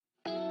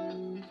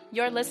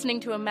You're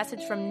listening to a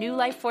message from New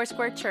Life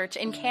Foursquare Church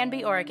in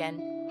Canby,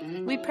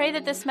 Oregon. We pray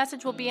that this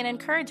message will be an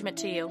encouragement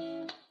to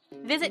you.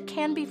 Visit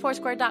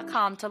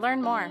canbyfoursquare.com to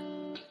learn more.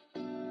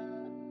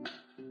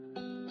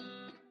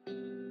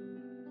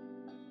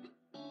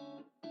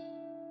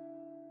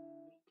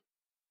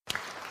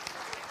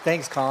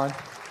 Thanks, Colin.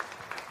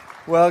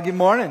 Well, good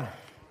morning.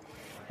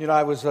 You know,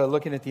 I was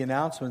looking at the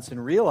announcements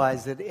and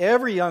realized that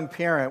every young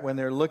parent, when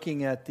they're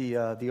looking at the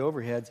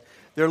overheads,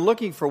 they're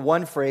looking for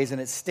one phrase and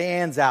it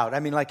stands out. I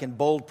mean, like in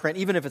bold print,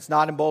 even if it's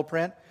not in bold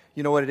print,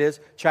 you know what it is?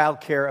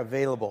 Child care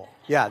available.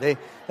 Yeah,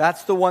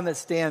 that's the one that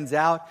stands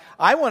out.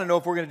 I want to know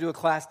if we're going to do a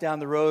class down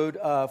the road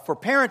for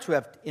parents who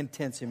have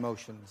intense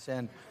emotions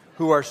and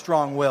who are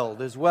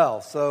strong-willed as well.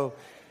 So,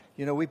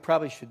 you know, we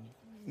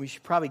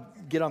should probably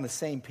get on the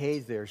same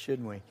page there,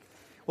 shouldn't we?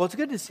 Well, it's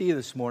good to see you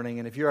this morning,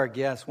 and if you're our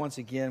guest, once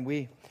again,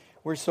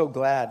 we're so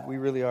glad. We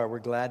really are. We're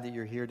glad that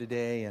you're here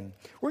today, and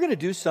we're going to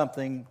do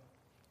something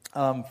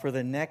for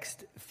the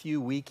next few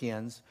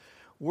weekends.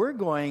 We're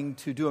going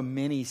to do a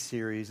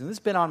mini-series, and this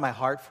has been on my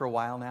heart for a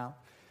while now,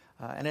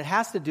 and it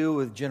has to do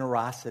with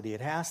generosity.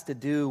 It has to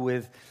do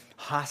with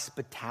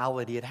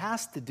hospitality. It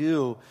has to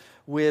do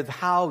with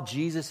how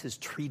Jesus has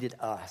treated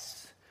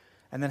us,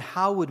 and then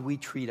how would we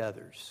treat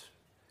others.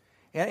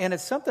 And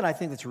it's something I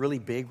think that's really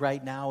big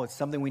right now. It's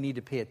something we need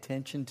to pay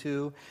attention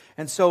to.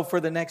 And so for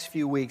the next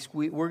few weeks,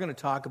 we're going to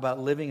talk about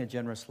living a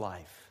generous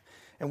life.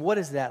 And what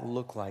does that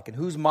look like? And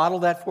who's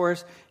modeled that for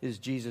us is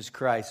Jesus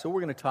Christ. So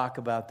we're going to talk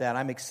about that.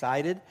 I'm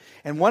excited.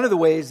 And one of the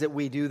ways that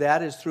we do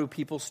that is through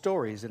people's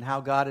stories and how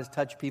God has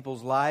touched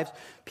people's lives,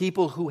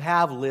 people who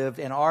have lived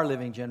and are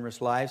living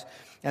generous lives.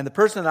 And the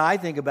person that I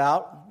think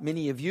about,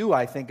 many of you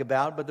I think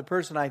about, but the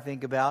person I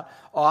think about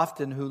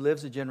often who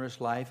lives a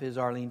generous life is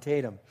Arlene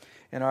Tatum.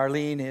 And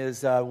Arlene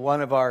is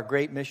one of our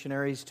great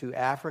missionaries to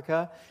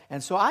Africa.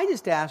 And so I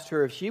just asked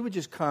her if she would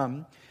just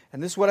come,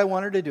 and this is what I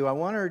want her to do. I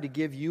want her to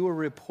give you a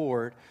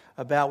report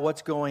about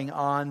what's going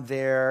on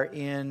there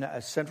in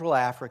Central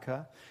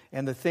Africa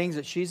and the things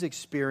that she's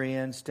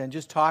experienced, and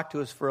just talk to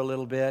us for a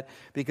little bit,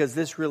 because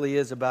this really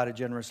is about a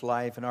generous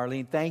life. And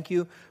Arlene, thank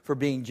you for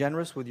being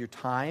generous with your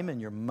time and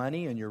your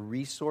money and your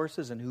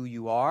resources and who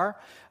you are.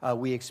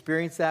 We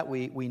experience that.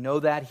 We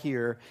know that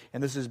here.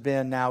 And this has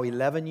been now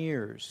 11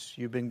 years.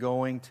 You've been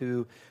going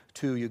to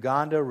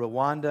Uganda,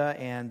 Rwanda,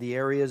 and the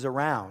areas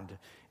around.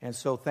 And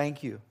so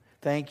thank you.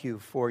 Thank you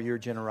for your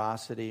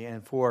generosity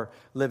and for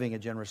living a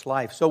generous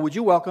life. So would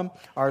you welcome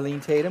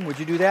Arlene Tatum? Would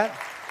you do that?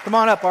 Come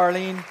on up,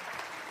 Arlene.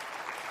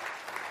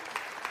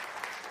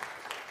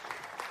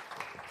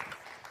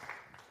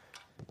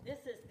 This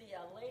is the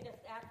latest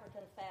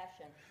African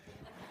fashion.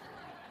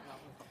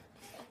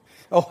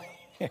 Oh,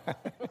 yeah.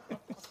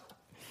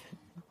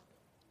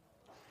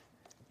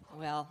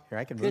 Well, Here,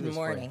 I can move good this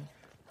for you. morning.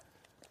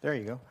 There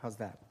you go. How's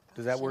that?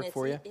 Does that work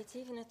for you? It's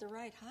even at the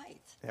right height.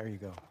 There you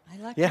go. I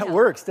like Yeah, that. it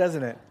works,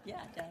 doesn't it? Yeah,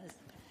 it does.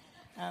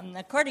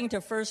 According to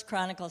 1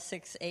 Chronicles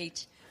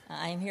 6:8,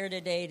 I'm here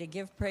today to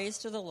give praise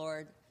to the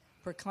Lord,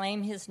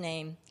 proclaim His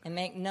name, and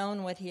make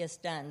known what He has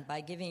done by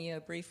giving you a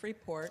brief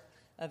report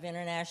of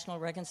International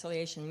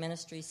Reconciliation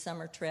Ministry's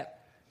summer trip.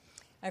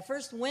 I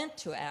first went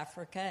to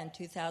Africa in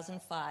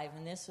 2005,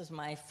 and this was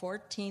my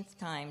 14th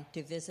time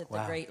to visit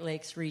the Great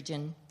Lakes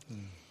region.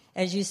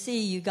 As you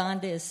see,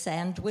 Uganda is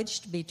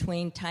sandwiched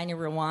between tiny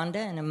Rwanda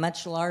and a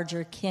much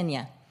larger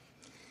Kenya.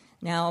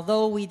 Now,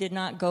 although we did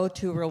not go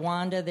to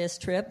Rwanda this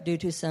trip due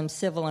to some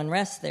civil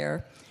unrest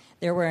there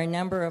were a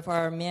number of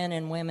our men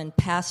and women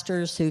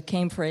pastors who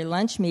came for a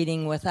lunch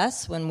meeting with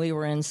us when we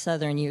were in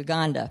southern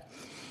Uganda.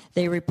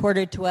 They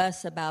reported to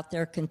us about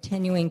their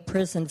continuing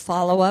prison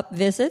follow-up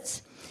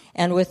visits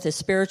and with the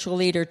spiritual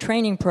leader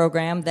training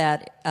program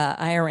that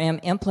IRM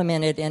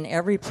implemented in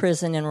every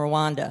prison in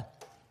Rwanda.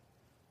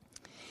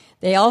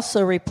 They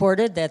also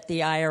reported that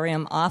the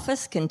IRM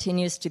office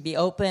continues to be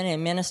open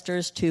and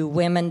ministers to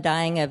women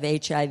dying of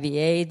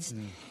HIV/AIDS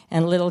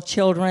and little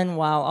children,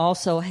 while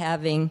also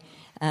having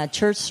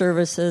church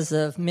services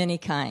of many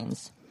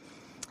kinds.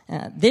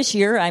 This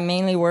year, I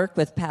mainly worked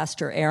with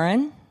Pastor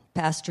Aaron,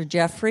 Pastor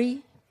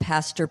Jeffrey,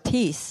 Pastor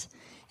Peace,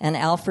 and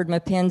Alfred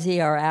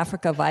Mapenzi, our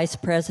Africa Vice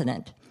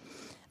President.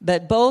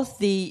 But both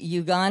the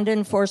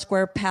Ugandan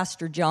Foursquare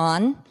Pastor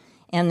John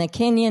and the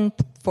Kenyan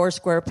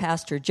Foursquare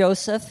Pastor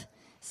Joseph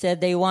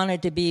said they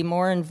wanted to be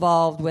more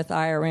involved with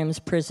IRM's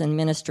prison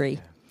ministry.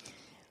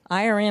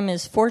 IRM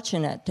is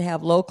fortunate to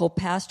have local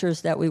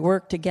pastors that we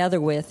work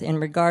together with in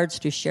regards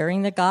to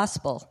sharing the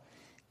gospel,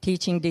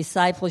 teaching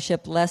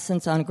discipleship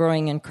lessons on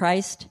growing in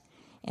Christ,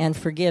 and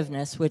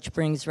forgiveness, which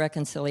brings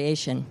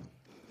reconciliation.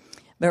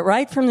 But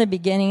right from the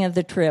beginning of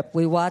the trip,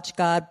 we watched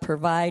God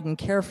provide and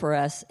care for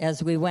us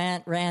as we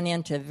ran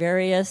into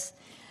various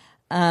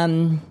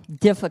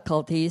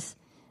difficulties.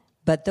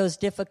 But those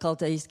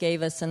difficulties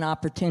gave us an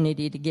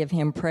opportunity to give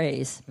Him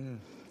praise.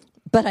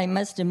 But I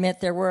must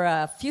admit there were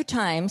a few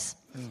times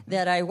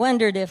that I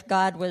wondered if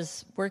God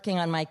was working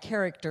on my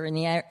character in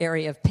the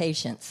area of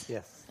patience.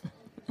 Yes.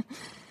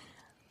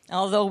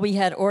 Although we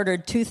had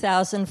ordered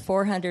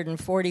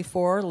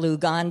 2,444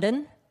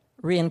 Lugandan,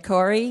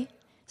 Ryankore,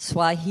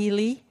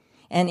 Swahili,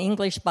 and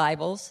English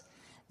Bibles.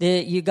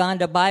 The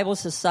Uganda Bible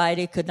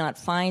Society could not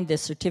find the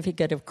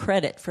certificate of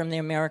credit from the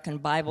American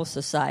Bible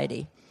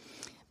Society.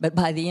 But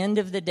by the end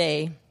of the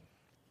day,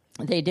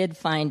 they did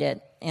find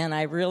it, and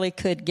I really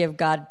could give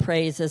God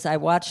praise as I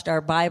watched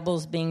our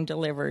Bibles being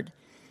delivered.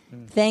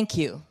 Thank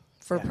you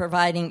for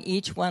providing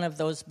each one of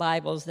those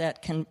Bibles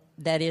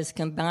that is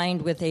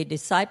combined with a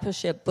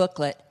discipleship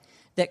booklet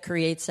that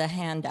creates a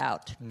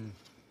handout.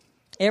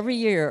 Every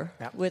year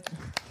with...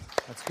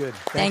 That's good.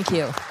 Thank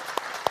you.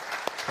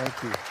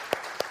 Thank you.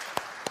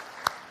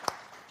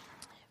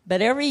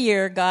 But every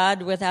year,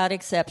 God, without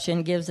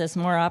exception, gives us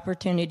more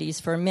opportunities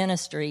for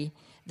ministry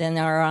than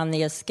are on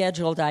the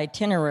scheduled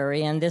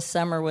itinerary, and this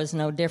summer was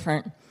no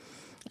different.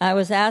 I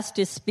was asked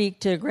to speak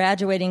to a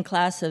graduating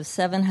class of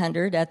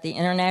 700 at the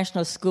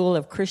International School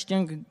of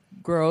Christian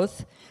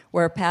Growth,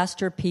 where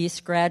Pastor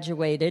Peace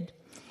graduated,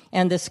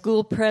 and the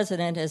school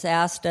president has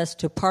asked us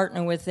to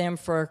partner with them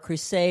for a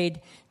crusade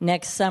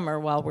next summer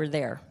while we're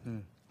there.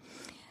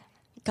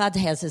 God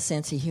has a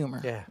sense of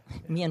humor. Yeah.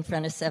 Me in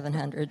front of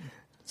 700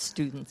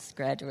 students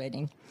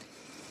graduating.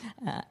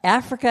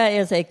 Africa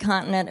is a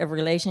continent of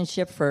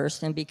relationship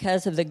first, and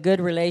because of the good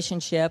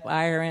relationship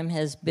IRM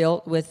has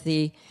built with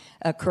the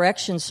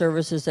Correction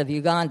Services of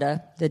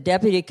Uganda, the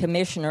Deputy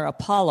Commissioner,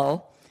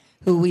 Apollo,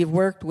 who we've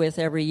worked with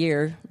every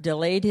year,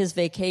 delayed his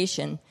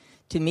vacation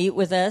to meet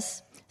with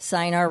us,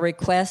 sign our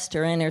request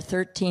to enter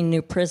 13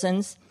 new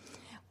prisons,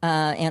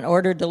 and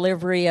order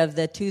delivery of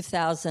the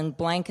 2,000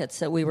 blankets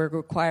that we were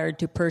required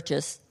to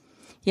purchase.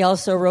 He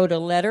also wrote a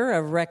letter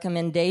of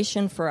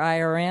recommendation for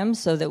IRM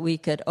so that we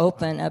could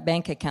open a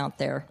bank account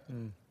there.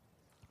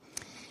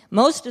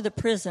 Most of the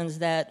prisons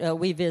that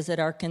we visit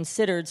are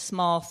considered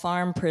small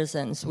farm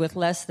prisons with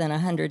less than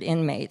 100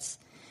 inmates.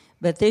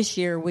 But this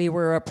year we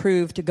were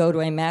approved to go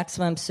to a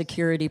maximum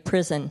security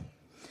prison.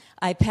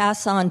 I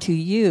pass on to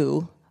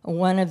you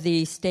one of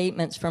the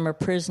statements from a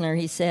prisoner.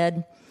 He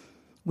said,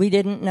 "We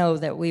didn't know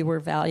that we were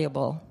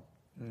valuable."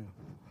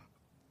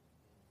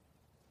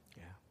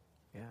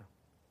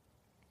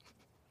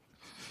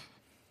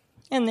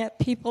 And that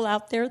people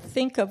out there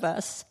think of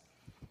us.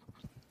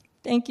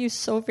 Thank you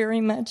so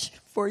very much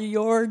for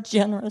your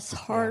generous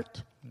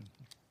heart.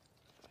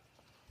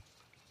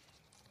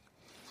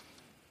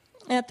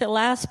 At the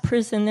last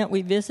prison that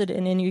we visited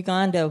in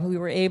Uganda, we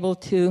were able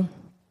to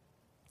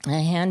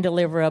hand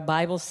deliver a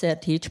Bible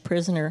set to each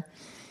prisoner.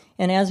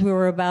 And as we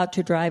were about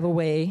to drive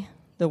away,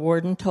 the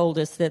warden told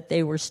us that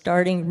they were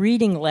starting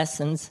reading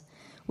lessons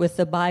with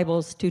the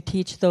Bibles to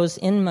teach those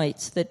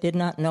inmates that did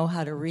not know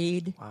how to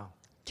read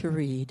to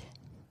read.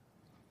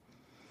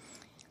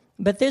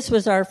 But this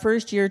was our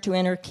first year to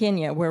enter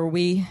Kenya, where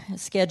we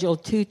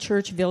scheduled 2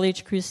 church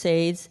village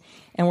crusades,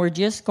 and we're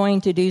just going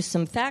to do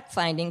some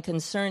fact-finding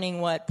concerning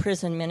what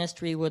prison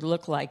ministry would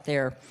look like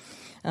there.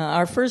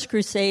 Our first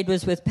crusade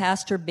was with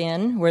Pastor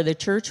Ben, where the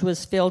church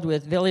was filled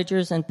with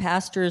villagers and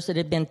pastors that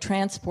had been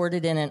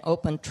transported in an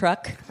open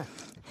truck.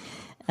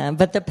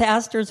 But the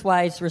pastors'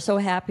 wives were so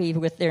happy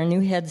with their new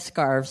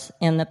headscarves,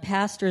 and the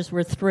pastors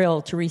were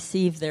thrilled to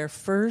receive their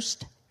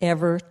first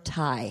ever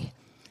tie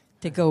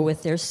to go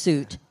with their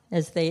suit,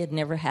 as they had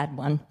never had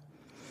one.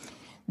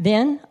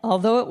 Then,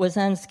 although it was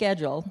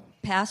unscheduled,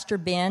 Pastor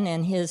Ben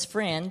and his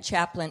friend,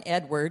 Chaplain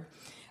Edward,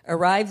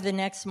 arrived the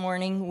next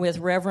morning with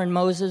Reverend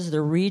Moses,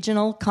 the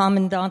regional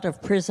commandant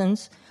of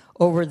prisons,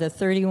 over the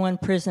 31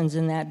 prisons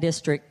in that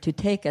district to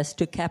take us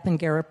to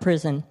Kapengera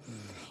Prison.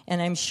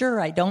 And I'm sure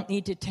I don't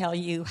need to tell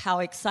you how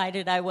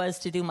excited I was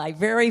to do my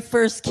very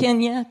first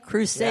Kenya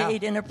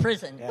crusade in a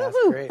prison. Yeah, that's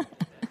great.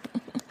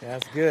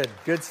 That's good.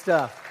 Good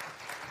stuff.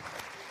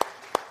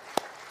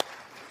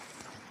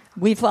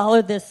 We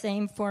followed the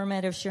same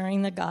format of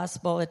sharing the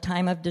gospel, a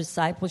time of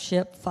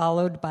discipleship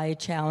followed by a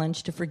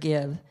challenge to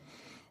forgive.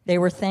 They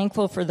were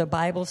thankful for the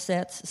Bible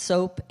sets,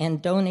 soap,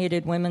 and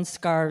donated women's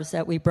scarves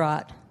that we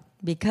brought.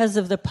 Because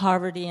of the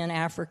poverty in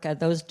Africa,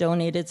 those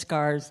donated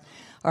scarves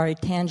are a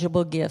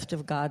tangible gift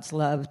of God's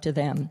love to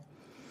them.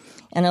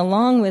 And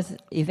along with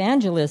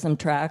evangelism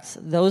tracts,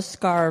 those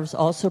scarves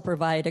also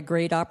provide a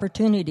great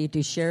opportunity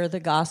to share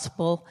the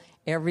gospel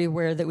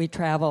everywhere that we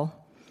travel.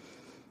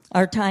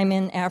 Our time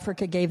in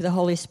Africa gave the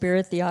Holy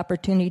Spirit the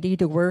opportunity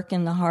to work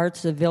in the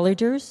hearts of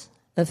villagers,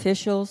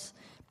 officials,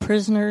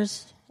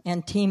 prisoners,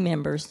 and team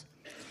members.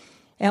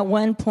 At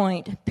one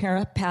point,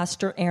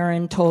 Pastor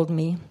Aaron told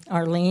me,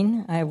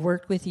 "Arlene, I have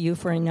worked with you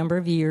for a number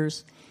of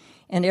years,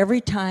 and every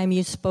time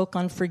you spoke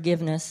on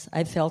forgiveness,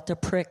 I felt a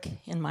prick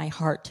in my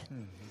heart.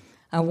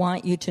 I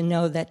want you to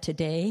know that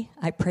today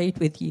I prayed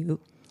with you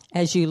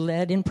as you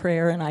led in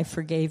prayer, and I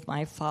forgave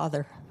my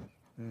father."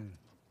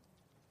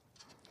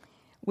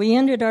 We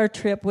ended our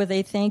trip with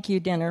a thank you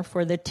dinner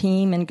for the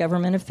team and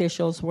government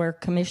officials where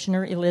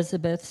Commissioner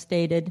Elizabeth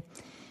stated,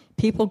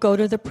 "People go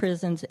to the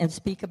prisons and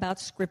speak about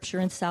Scripture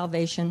and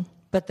salvation,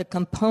 but the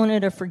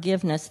component of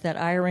forgiveness that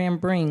IRM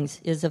brings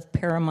is of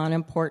paramount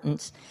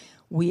importance.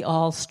 We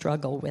all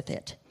struggle with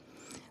it.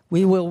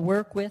 We will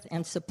work with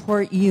and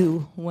support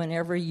you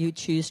whenever you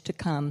choose to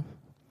come."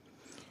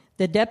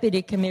 The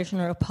Deputy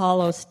Commissioner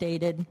Apollo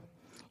stated,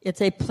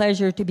 It's a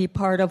pleasure to be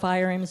part of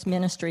IRM's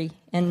ministry,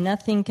 and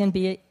nothing can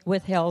be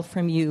withheld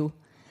from you.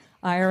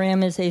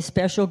 IRM is a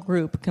special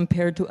group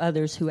compared to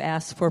others who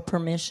ask for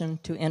permission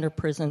to enter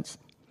prisons.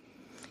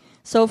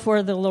 So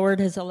far, the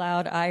Lord has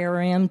allowed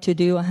IRM to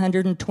do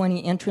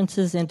 120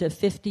 entrances into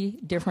 50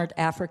 different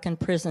African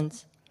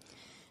prisons.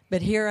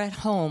 But here at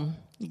home,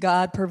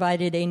 God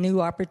provided a new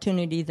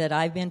opportunity that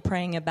I've been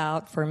praying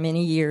about for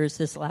many years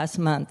this last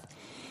month,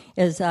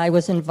 as I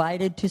was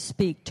invited to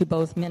speak to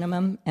both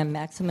minimum and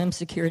maximum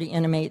security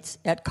inmates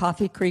at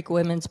Coffee Creek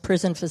Women's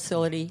Prison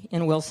Facility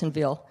in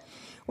Wilsonville,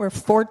 where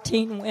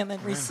 14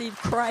 women received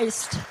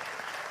Christ.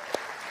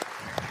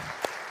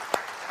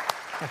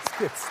 That's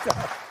good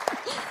stuff.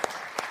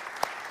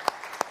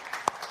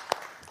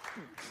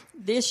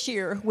 This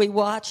year, we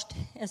watched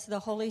as the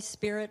Holy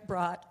Spirit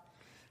brought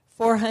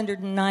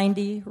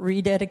 490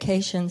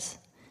 rededications,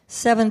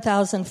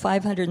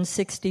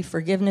 7,560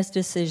 forgiveness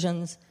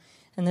decisions,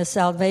 and the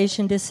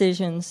salvation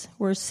decisions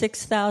were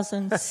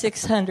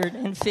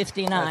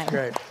 6,659. That's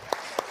great.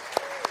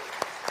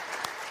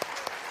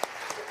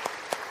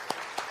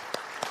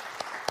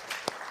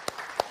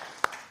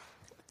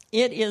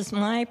 It is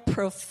my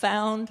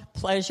profound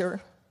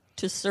pleasure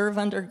to serve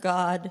under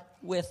God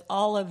with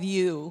all of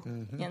you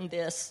in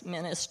this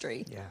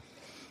ministry. Yeah.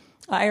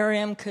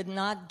 IRM could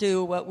not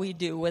do what we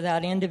do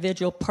without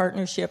individual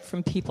partnership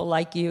from people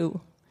like you.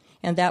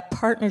 And that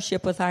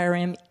partnership with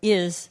IRM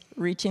is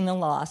reaching the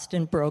lost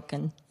and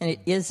broken, and it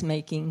is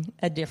making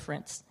a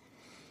difference.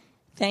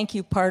 Thank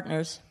you,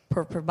 partners,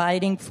 for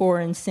providing for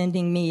and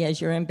sending me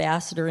as your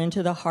ambassador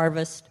into the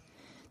harvest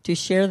to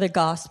share the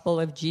gospel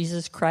of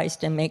Jesus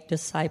Christ and make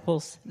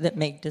disciples that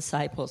make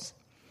disciples.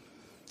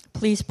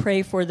 Please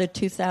pray for the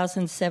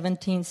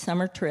 2017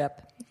 summer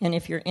trip. And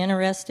if you're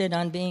interested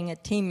on being a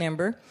team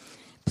member,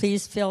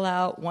 please fill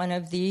out one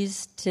of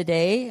these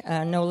today,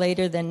 no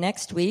later than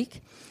next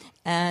week.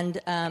 And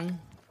I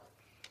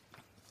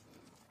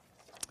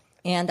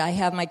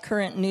have my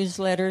current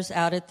newsletters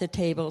out at the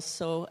table.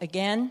 So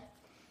again,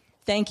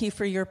 thank you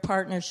for your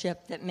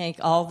partnership that make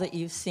all that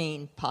you've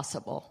seen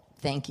possible.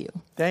 Thank you.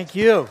 Thank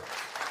you.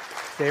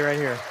 Stay right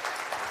here.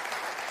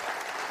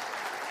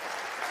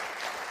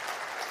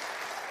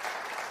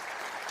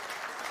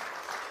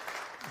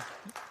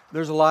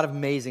 There's a lot of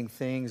amazing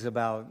things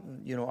about,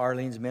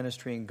 Arlene's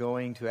ministry and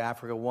going to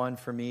Africa. One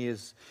for me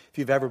is, if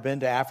you've ever been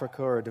to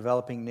Africa or a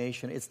developing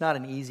nation, it's not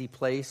an easy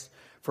place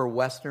for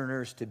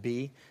Westerners to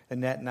be.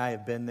 Annette and I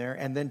have been there.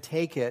 And then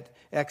take it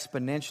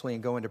exponentially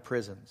and go into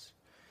prisons.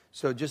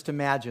 So just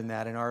imagine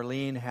that. And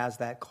Arlene has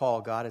that call.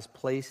 God has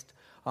placed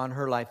on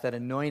her life that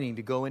anointing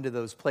to go into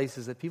those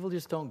places that people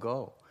just don't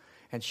go.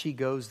 And she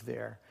goes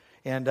there.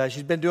 And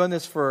she's been doing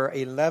this for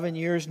 11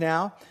 years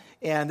now.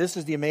 And this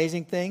is the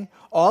amazing thing.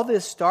 All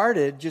this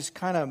started just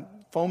kind of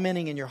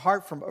fomenting in your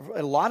heart from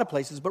a lot of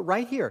places, but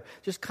right here,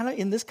 just kind of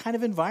in this kind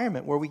of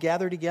environment where we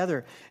gather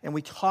together and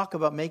we talk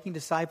about making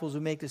disciples who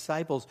make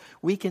disciples.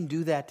 We can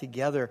do that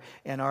together.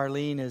 And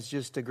Arlene is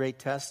just a great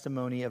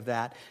testimony of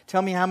that.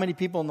 Tell me how many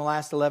people in the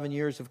last 11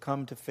 years have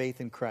come to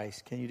faith in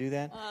Christ. Can you do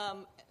that?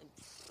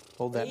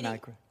 Hold that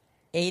microphone.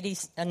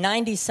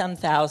 90-some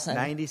thousand.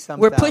 90-some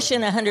We're thousand.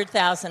 pushing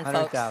 100,000, folks.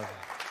 100,000.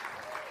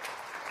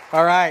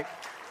 All right.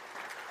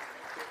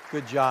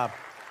 Good job.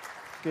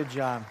 Good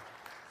job.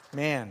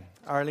 Man,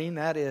 Arlene,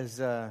 that is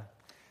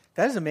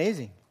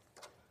amazing.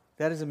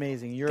 That is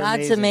amazing. You're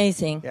God's amazing.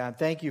 amazing. Yeah,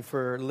 thank you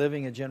for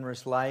living a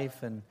generous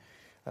life. And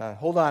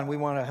hold on, we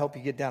want to help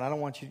you get down. I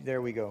don't want you,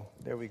 there we go.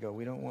 There we go.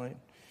 We don't want,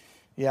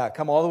 yeah,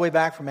 come all the way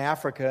back from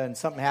Africa and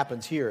something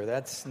happens here.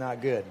 That's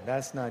not good.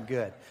 That's not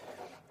good.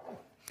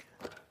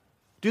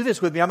 Do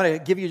this with me. I'm going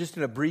to give you just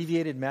an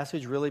abbreviated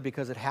message, really,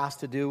 because it has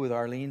to do with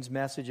Arlene's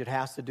message. It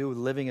has to do with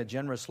living a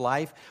generous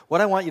life.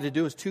 What I want you to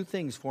do is two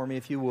things for me,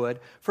 if you would.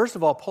 First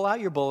of all, pull out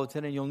your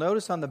bulletin, and you'll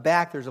notice on the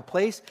back there's a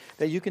place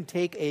that you can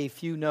take a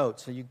few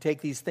notes. So you can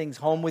take these things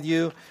home with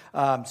you,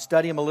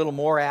 study them a little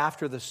more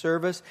after the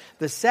service.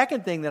 The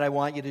second thing that I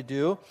want you to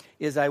do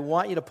is I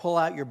want you to pull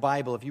out your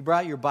Bible. If you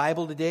brought your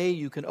Bible today,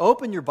 you can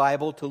open your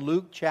Bible to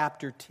Luke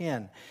chapter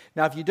 10.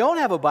 Now, if you don't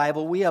have a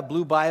Bible, we have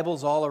blue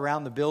Bibles all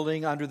around the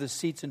building under the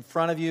seats in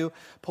front of you.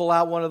 Pull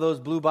out one of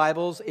those blue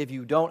Bibles. If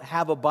you don't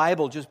have a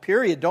Bible, just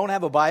period, don't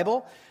have a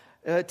Bible,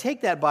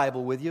 take that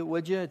Bible with you,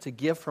 would you? It's a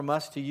gift from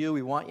us to you.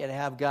 We want you to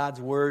have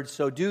God's Word,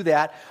 so do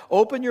that.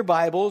 Open your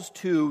Bibles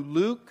to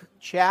Luke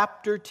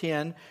chapter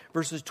 10,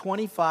 verses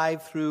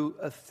 25 through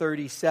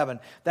 37.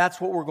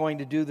 That's what we're going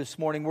to do this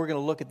morning. We're going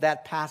to look at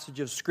that passage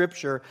of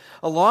Scripture,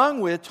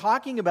 along with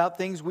talking about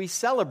things we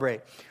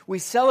celebrate. We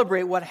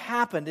celebrate what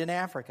happened in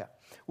Africa.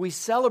 We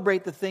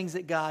celebrate the things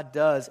that God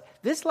does.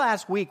 This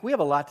last week, we have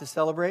a lot to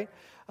celebrate.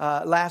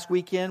 Last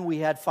weekend, we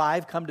had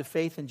 5 come to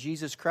faith in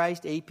Jesus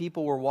Christ. 8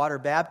 people were water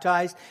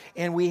baptized.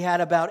 And we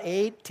had about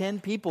 10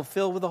 people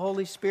filled with the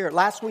Holy Spirit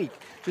last week,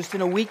 just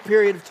in a week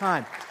period of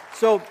time.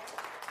 So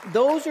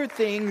those are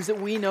things that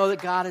we know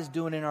that God is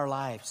doing in our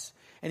lives.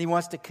 And He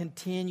wants to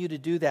continue to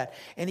do that.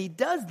 And He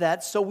does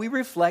that so we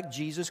reflect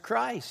Jesus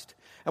Christ.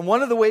 And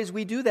one of the ways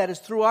we do that is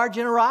through our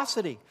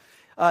generosity.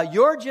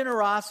 Your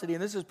generosity,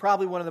 and this is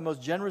probably one of the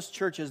most generous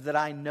churches that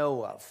I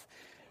know of,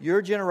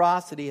 your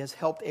generosity has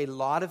helped a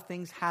lot of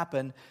things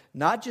happen,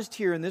 not just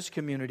here in this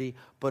community,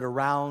 but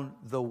around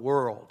the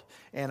world.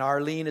 And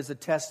Arlene is a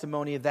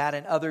testimony of that,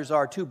 and others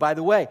are too. By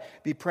the way,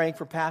 be praying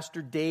for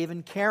Pastor Dave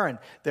and Karen.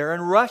 They're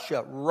in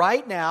Russia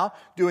right now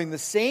doing the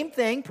same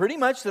thing pretty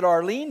much that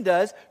Arlene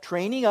does,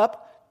 training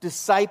up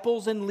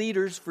disciples and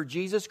leaders for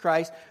Jesus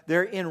Christ.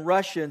 They're in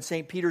Russia, in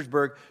St.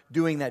 Petersburg,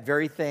 doing that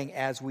very thing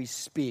as we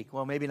speak.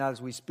 Well, maybe not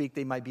as we speak.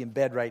 They might be in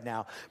bed right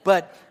now.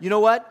 But you know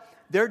what?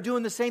 They're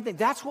doing the same thing.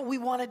 That's what we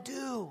want to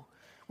do.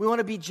 We want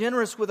to be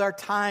generous with our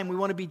time. We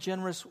want to be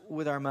generous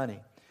with our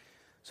money.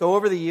 So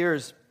over the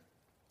years,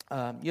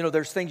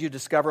 there's things you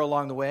discover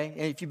along the way.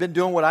 And if you've been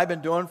doing what I've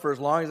been doing for as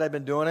long as I've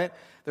been doing it,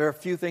 there are a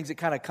few things that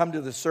kind of come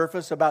to the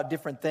surface about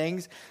different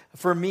things.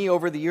 For me,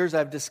 over the years,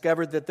 I've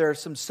discovered that there are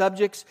some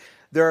subjects,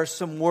 there are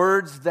some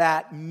words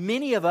that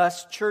many of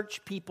us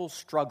church people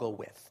struggle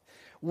with.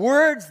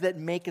 Words that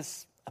make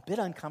us a bit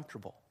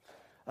uncomfortable.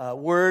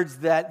 Words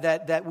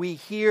that we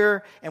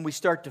hear and we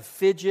start to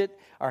fidget.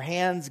 Our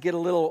hands get a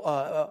little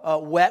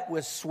wet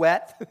with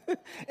sweat.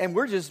 And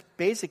we're just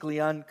basically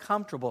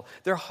uncomfortable.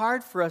 They're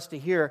hard for us to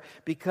hear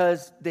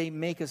because they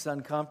make us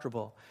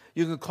uncomfortable.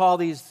 You can call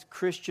these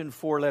Christian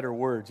four-letter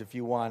words if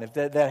you want. If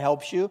that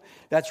helps you,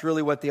 that's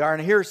really what they are.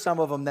 And here are some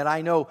of them that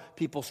I know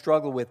people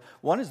struggle with.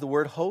 One is the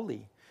word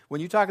holy.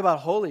 When you talk about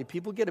holy,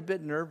 people get a bit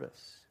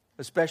nervous,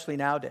 especially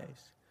nowadays.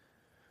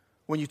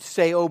 When you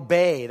say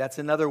obey, that's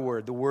another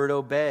word, the word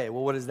obey.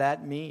 Well, what does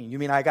that mean? You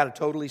mean I got to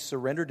totally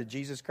surrender to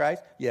Jesus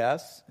Christ?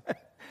 Yes,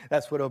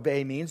 that's what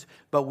obey means.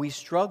 But we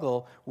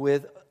struggle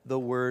with the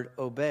word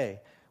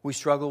obey. We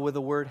struggle with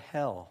the word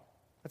hell.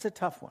 That's a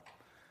tough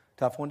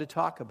one to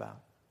talk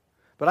about.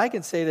 But I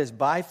can say this,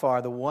 by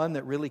far, the one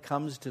that really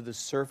comes to the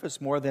surface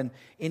more than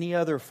any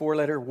other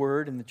four-letter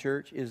word in the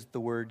church is the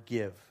word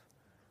give.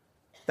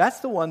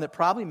 That's the one that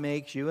probably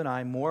makes you and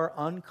I more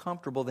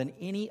uncomfortable than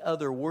any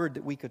other word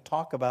that we could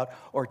talk about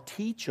or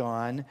teach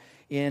on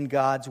in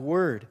God's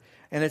Word.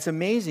 And it's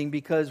amazing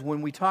because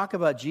when we talk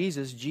about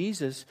Jesus,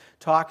 Jesus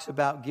talks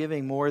about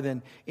giving more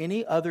than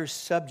any other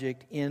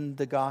subject in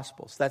the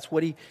Gospels. That's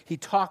what he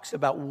talks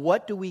about.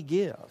 What do we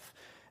give?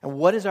 And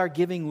what does our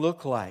giving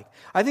look like?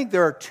 I think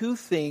there are two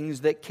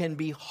things that can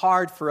be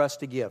hard for us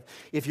to give.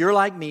 If you're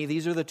like me,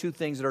 these are the two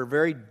things that are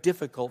very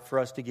difficult for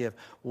us to give.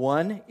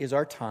 One is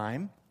our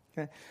time.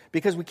 Okay?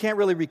 Because we can't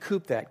really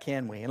recoup that,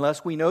 can we?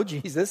 Unless we know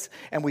Jesus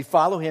and we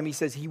follow Him. He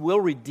says He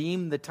will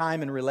redeem the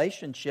time in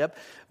relationship.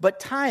 But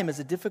time is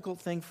a difficult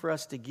thing for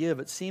us to give.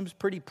 It seems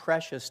pretty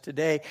precious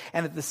today.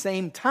 And at the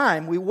same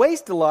time, we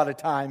waste a lot of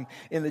time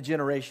in the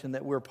generation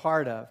that we're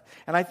part of.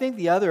 And I think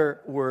the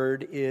other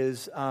word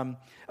is,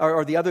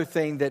 or the other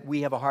thing that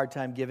we have a hard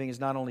time giving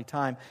is not only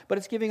time, but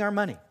it's giving our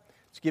money.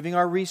 It's giving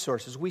our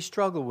resources. We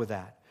struggle with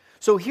that.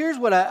 So here's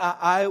what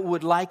I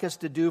would like us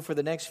to do for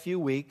the next few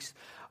weeks.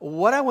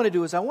 What I want to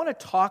do is I want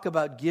to talk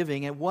about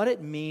giving and what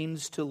it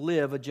means to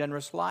live a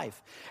generous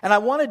life. And I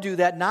want to do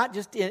that not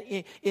just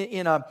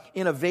in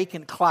a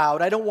vacant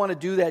cloud. I don't want to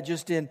do that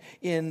just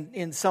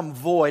in some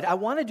void. I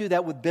want to do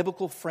that with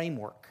biblical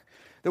framework.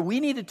 That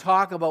we need to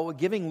talk about what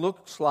giving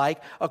looks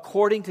like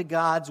according to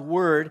God's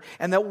Word,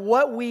 and that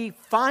what we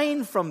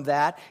find from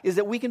that is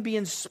that we can be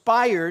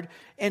inspired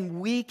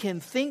and we can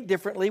think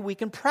differently, we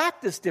can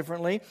practice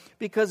differently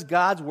because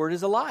God's Word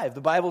is alive.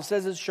 The Bible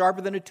says it's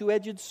sharper than a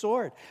two-edged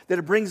sword, that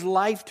it brings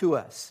life to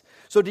us.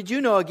 So did you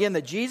know, again,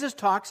 that Jesus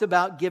talks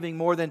about giving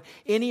more than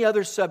any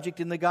other subject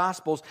in the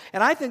Gospels?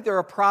 And I think there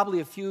are probably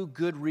a few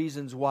good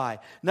reasons why.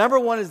 Number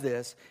one is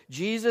this: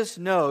 Jesus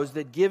knows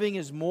that giving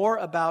is more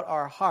about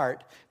our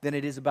heart than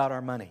it is about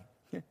our money.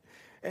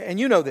 And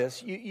you know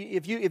this.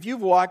 If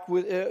you've walked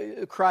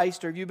with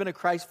Christ, or if you've been a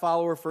Christ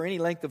follower for any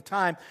length of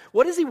time,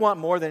 what does He want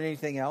more than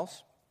anything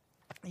else?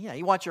 Yeah,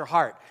 He wants your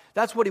heart.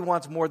 That's what He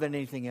wants more than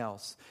anything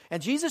else.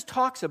 And Jesus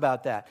talks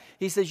about that.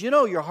 He says,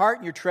 your heart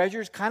and your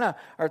treasures kind of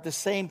are at the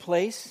same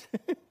place.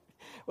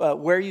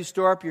 Where you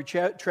store up your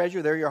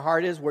treasure, there your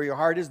heart is. Where your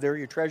heart is, there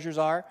your treasures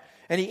are.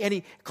 And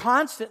he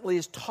constantly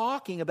is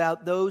talking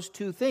about those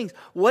two things.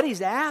 What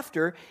He's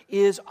after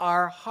is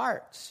our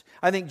hearts.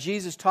 I think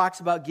Jesus talks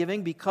about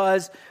giving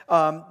because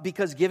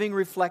giving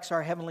reflects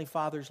our Heavenly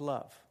Father's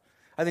love.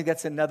 I think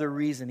that's another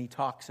reason He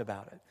talks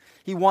about it.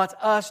 He wants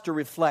us to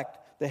reflect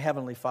the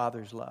Heavenly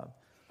Father's love.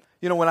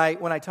 When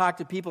I talk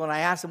to people and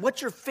I ask them,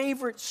 what's your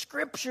favorite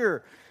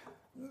scripture?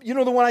 The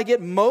one I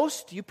get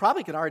most, you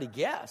probably can already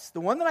guess. The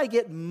one that I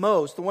get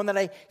most, the one that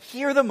I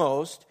hear the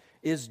most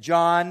is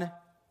John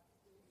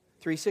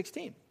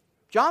 3:16.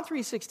 John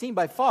 3:16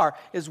 by far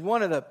is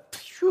one of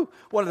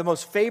the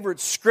most favorite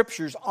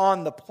scriptures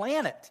on the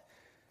planet.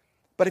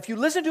 But if you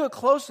listen to it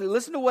closely,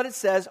 listen to what it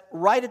says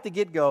right at the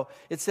get-go.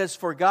 It says,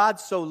 for God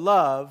so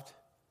loved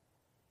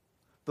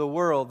the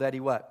world that He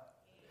what?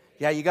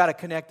 Yeah, you got to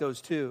connect those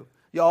two.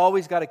 You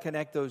always got to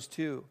connect those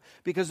two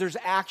because there's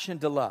action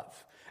to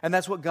love. And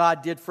that's what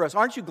God did for us.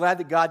 Aren't you glad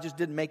that God just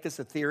didn't make this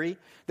a theory?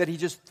 That He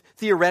just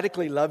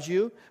theoretically loves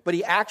you, but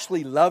He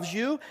actually loves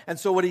you. And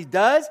so what He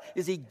does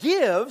is He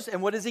gives,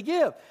 and what does He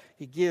give?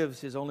 He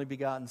gives His only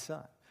begotten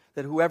Son,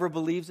 that whoever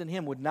believes in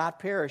Him would not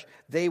perish,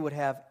 they would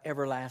have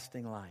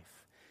everlasting life.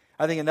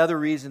 I think another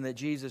reason that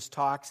Jesus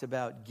talks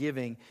about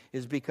giving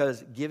is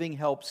because giving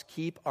helps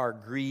keep our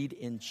greed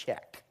in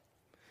check.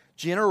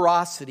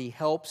 Generosity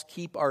helps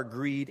keep our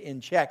greed in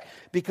check,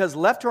 because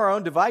left to our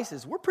own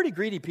devices, we're pretty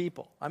greedy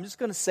people. I'm just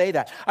going to say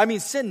that. I mean,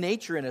 sin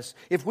nature in us.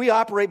 If we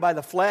operate by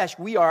the flesh,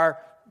 we are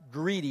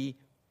greedy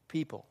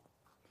people.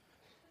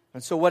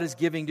 And so what does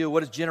giving do?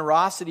 What does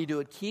generosity do?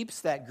 It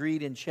keeps that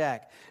greed in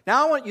check.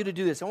 Now I want you to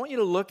do this. I want you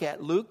to look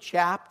at Luke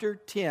chapter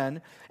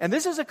 10. And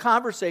this is a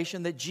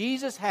conversation that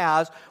Jesus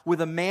has with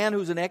a man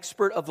who's an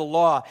expert of the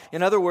law.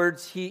 In other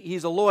words,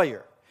 he's a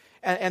lawyer.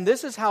 And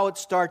this is how it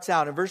starts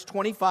out in verse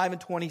 25 and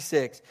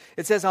 26.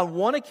 It says, on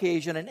one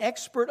occasion, an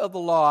expert of the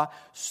law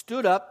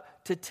stood up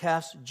to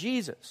test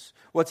Jesus.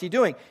 What's he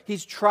doing?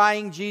 He's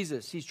trying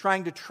Jesus. He's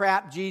trying to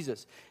trap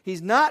Jesus.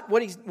 He's not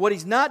what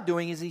he's not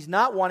doing is he's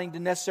not wanting to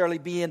necessarily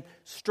be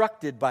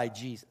instructed by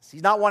Jesus.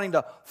 He's not wanting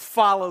to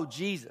follow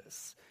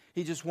Jesus.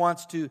 He just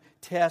wants to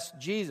test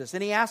Jesus.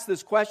 And he asks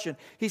this question.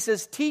 He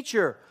says,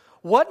 "Teacher,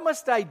 what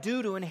must I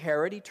do to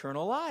inherit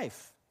eternal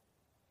life?"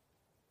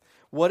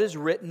 "What is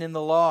written in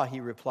the law?"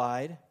 he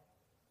replied.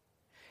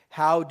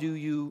 "How do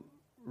you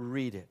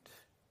read it?"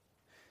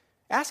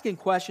 Asking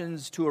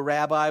questions to a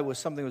rabbi was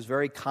something that was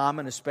very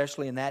common,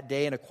 especially in that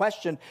day. And a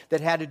question that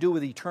had to do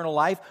with eternal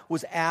life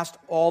was asked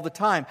all the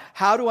time.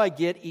 How do I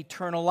get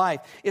eternal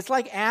life? It's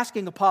like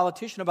asking a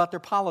politician about their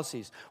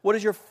policies. What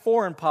is your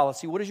foreign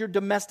policy? What is your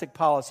domestic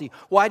policy?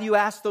 Why do you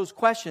ask those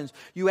questions?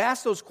 You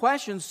ask those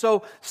questions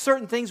so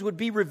certain things would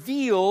be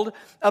revealed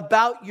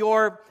about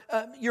your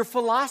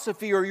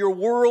philosophy or your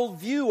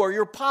worldview or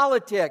your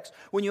politics.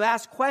 When you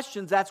ask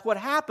questions, that's what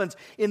happens.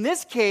 In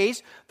this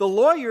case, the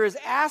lawyer is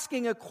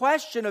asking a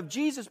question of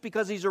Jesus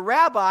because he's a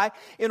rabbi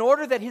in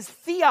order that his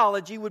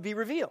theology would be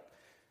revealed.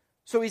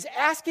 So he's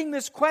asking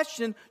this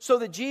question so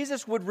that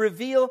Jesus would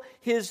reveal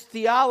his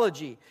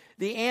theology.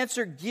 The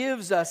answer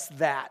gives us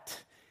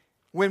that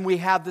when we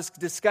have this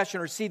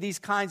discussion or see these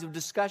kinds of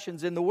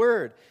discussions in the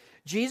Word.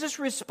 Jesus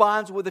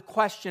responds with a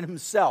question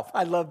himself.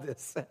 I love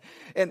this.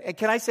 And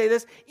can I say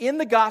this? In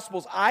the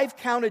Gospels, I've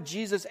counted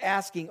Jesus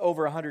asking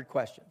over 100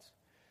 questions.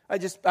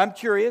 I'm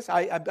curious.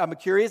 I'm a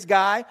curious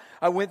guy.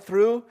 I went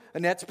through.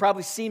 Annette's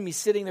probably seen me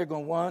sitting there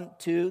going 1,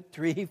 2,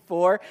 3,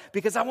 4,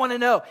 because I want to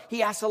know.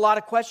 He asks a lot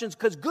of questions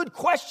because good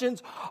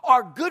questions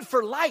are good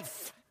for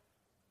life.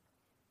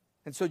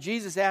 And so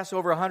Jesus asks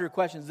over 100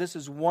 questions. This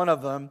is one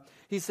of them.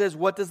 He says,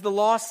 "What does the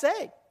law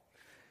say?"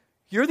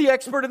 You're the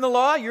expert in the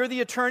law. You're the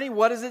attorney.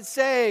 What does it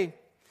say?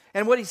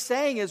 And what he's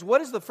saying is, what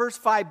does the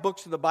first 5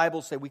 books of the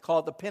Bible say? We call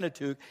it the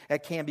Pentateuch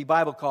at Canby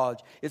Bible College.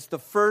 It's the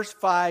first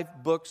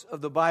 5 books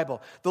of the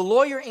Bible. The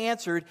lawyer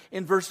answered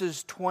in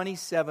verses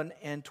 27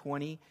 and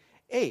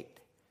 28.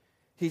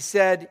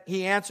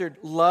 He answered,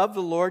 "Love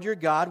the Lord your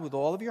God with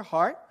all of your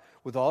heart,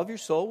 with all of your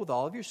soul, with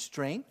all of your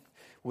strength,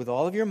 with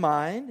all of your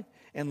mind,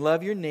 and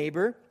love your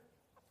neighbor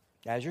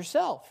as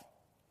yourself."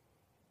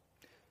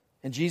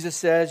 And Jesus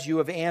says, "You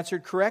have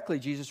answered correctly."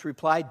 Jesus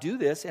replied, "Do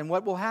this, and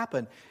what will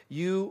happen?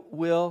 You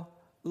will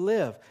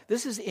live."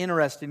 This is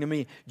interesting to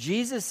me.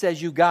 Jesus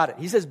says, "You got it."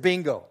 He says,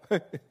 bingo.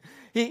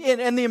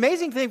 And the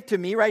amazing thing to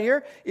me right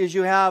here is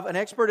you have an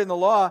expert in the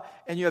law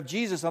and you have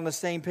Jesus on the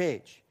same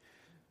page.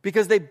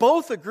 Because they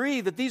both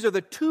agree that these are the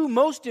 2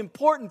 most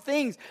important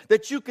things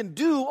that you can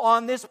do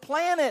on this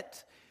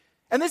planet.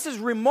 And this is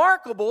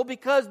remarkable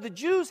because the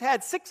Jews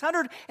had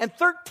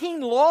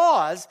 613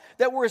 laws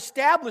that were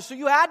established, so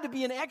you had to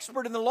be an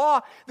expert in the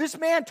law. This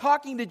man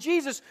talking to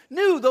Jesus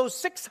knew those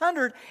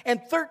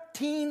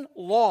 613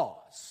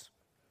 laws.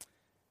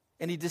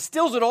 And he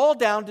distills it all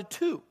down to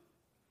 2.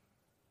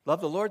 Love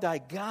the Lord thy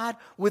God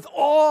with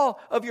all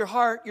of your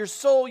heart, your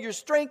soul, your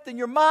strength, and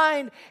your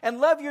mind,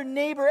 and love your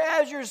neighbor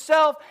as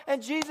yourself.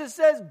 And Jesus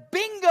says,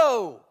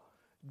 bingo!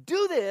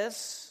 Do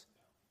this,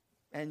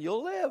 and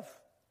you'll live.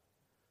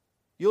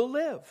 You'll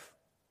live.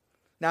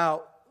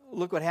 Now,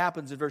 look what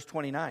happens in verse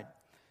 29.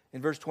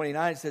 In verse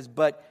 29 it says,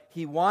 but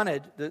he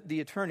wanted, the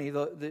attorney,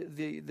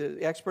 the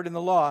expert in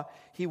the law,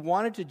 he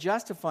wanted to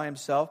justify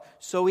himself,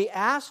 so he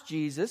asked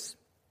Jesus,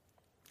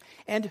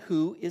 "And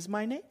who is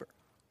my neighbor?"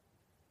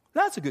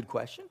 That's a good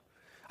question.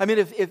 I mean,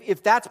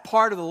 if that's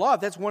part of the law, if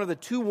that's one of the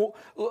 2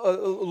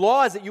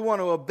 laws that you want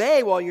to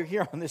obey while you're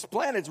here on this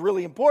planet, it's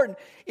really important.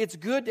 It's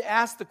good to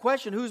ask the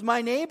question, who's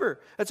my neighbor?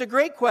 That's a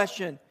great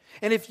question.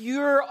 And if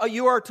you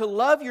are to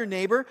love your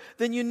neighbor,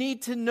 then you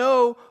need to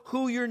know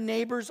who your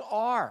neighbors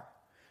are.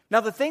 Now,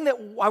 the thing that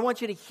I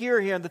want you to hear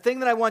here, and the thing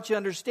that I want you to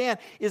understand,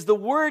 is the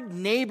word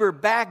neighbor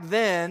back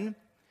then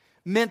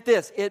meant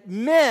this. It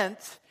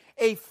meant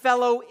a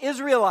fellow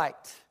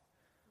Israelite.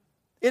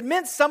 It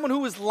meant someone who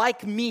was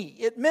like me.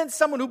 It meant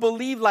someone who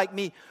believed like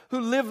me,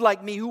 who lived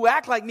like me, who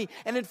acted like me.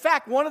 And in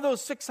fact, one of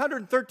those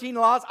 613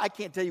 laws, I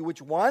can't tell you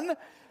which one,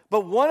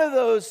 but one of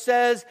those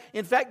says,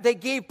 in fact, they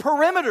gave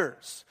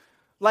perimeters.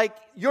 Like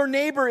your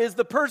neighbor is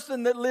the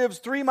person that lives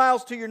 3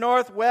 miles to your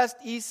north, west,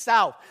 east,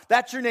 south.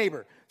 That's your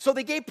neighbor. So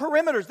they gave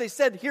perimeters. They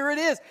said, here it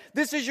is.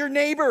 This is your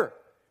neighbor.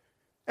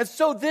 And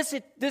so this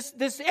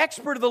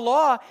expert of the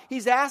law,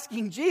 he's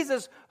asking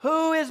Jesus,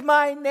 who is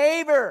my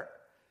neighbor?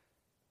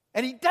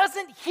 And he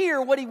doesn't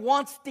hear what he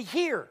wants to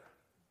hear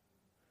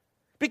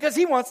because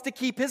he wants to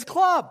keep his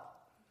club.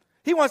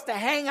 He wants to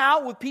hang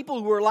out with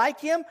people who are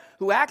like him,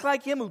 who act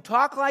like him, who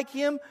talk like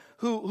him,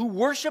 who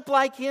worship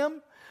like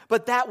him.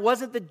 But that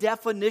wasn't the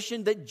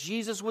definition that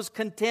Jesus was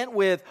content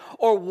with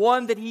or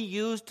one that he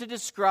used to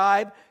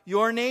describe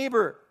your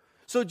neighbor.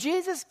 So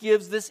Jesus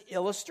gives this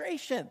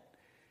illustration.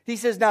 He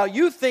says, now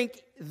you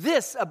think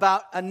this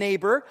about a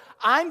neighbor.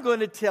 I'm going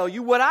to tell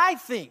you what I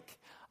think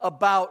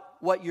about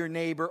what your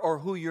neighbor or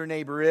who your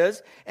neighbor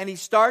is. And he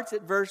starts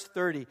at verse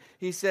 30.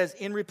 He says,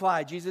 in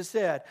reply, Jesus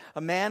said,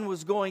 a man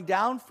was going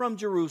down from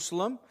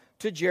Jerusalem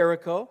to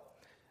Jericho.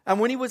 And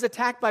when he was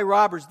attacked by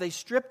robbers, they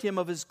stripped him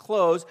of his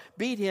clothes,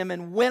 beat him,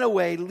 and went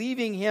away,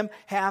 leaving him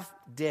half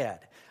dead.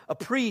 A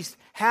priest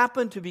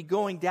happened to be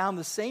going down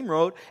the same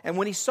road, and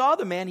when he saw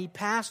the man, he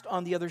passed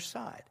on the other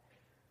side.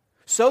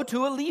 So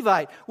too a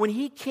Levite, when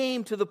he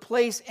came to the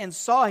place and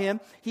saw him,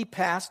 he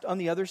passed on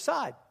the other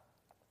side.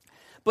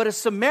 But a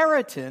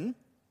Samaritan,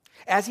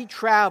 as he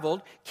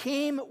traveled,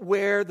 came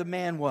where the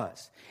man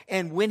was.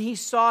 And when he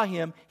saw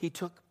him, he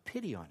took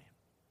pity on him.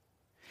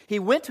 He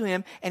went to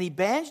him and he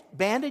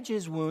bandaged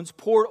his wounds,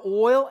 poured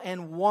oil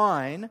and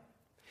wine,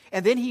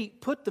 and then he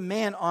put the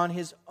man on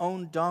his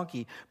own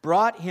donkey,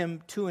 brought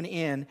him to an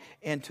inn,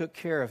 and took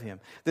care of him.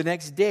 The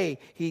next day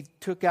he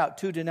took out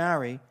 2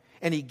 denarii,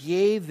 and he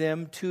gave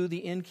them to the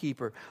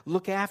innkeeper.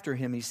 Look after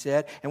him, he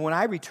said, and when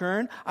I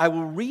return, I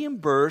will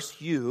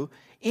reimburse you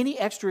any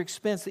extra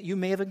expense that you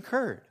may have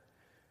incurred.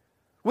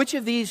 Which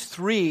of these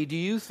 3 do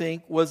you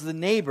think was the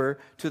neighbor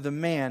to the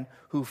man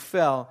who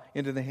fell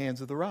into the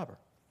hands of the robber?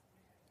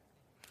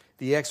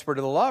 The expert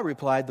of the law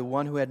replied, the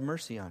one who had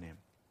mercy on him.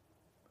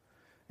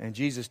 And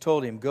Jesus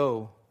told him,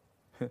 go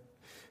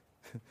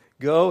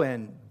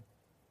and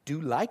do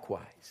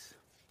likewise.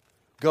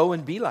 Go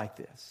and be like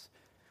this.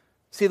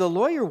 See, the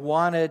lawyer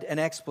wanted an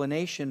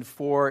explanation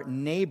for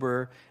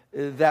neighbor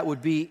that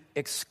would be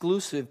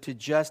exclusive to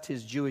just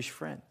his Jewish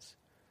friends.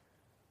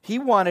 He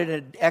wanted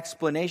an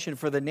explanation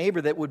for the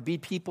neighbor that would be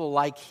people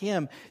like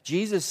him.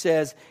 Jesus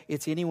says,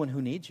 it's anyone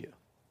who needs you.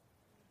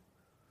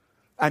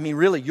 I mean,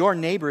 really, your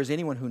neighbor is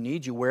anyone who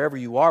needs you wherever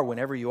you are,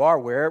 whenever you are,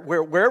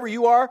 wherever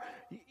you are,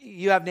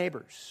 you have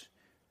neighbors.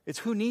 It's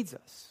who needs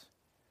us.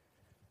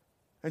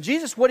 And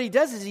Jesus, what he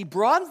does is he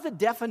broadens the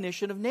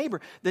definition of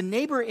neighbor. The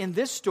neighbor in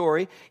this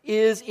story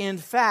is, in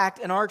fact,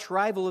 an arch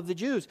rival of the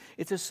Jews.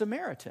 It's a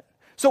Samaritan.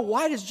 So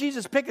why does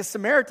Jesus pick a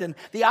Samaritan,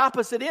 the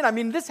opposite end? I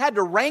mean, this had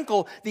to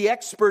rankle the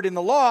expert in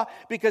the law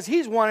because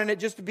he's wanting it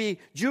just to be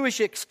Jewish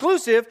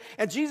exclusive.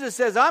 And Jesus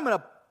says, I'm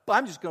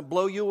just going to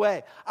blow you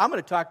away. I'm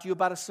going to talk to you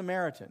about a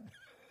Samaritan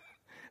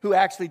who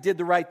actually did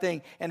the right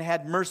thing and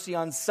had mercy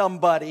on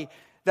somebody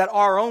that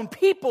our own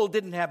people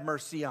didn't have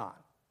mercy on.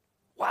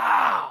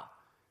 Wow.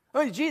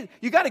 I mean, Jesus,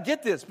 you got to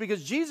get this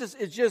because Jesus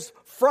is just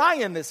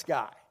frying this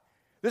guy.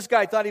 This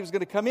guy thought he was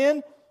going to come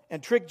in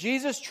and trick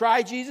Jesus,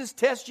 try Jesus,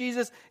 test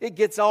Jesus. It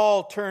gets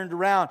all turned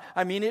around.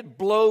 I mean, it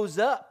blows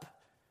up.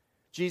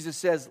 Jesus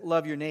says,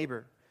 love your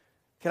neighbor.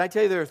 Can I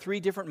tell you there are 3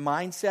 different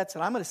mindsets?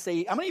 And I'm going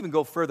to even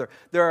go further.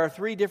 There are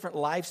 3 different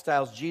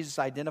lifestyles Jesus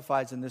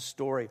identifies in this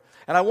story.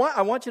 And I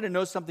want you to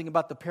know something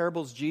about the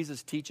parables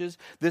Jesus teaches.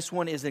 This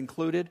one is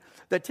included.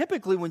 That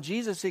typically when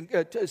Jesus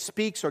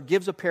speaks or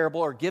gives a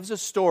parable or gives a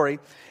story,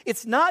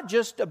 it's not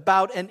just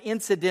about an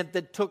incident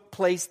that took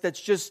place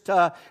that's just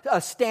a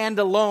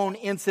standalone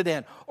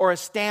incident or a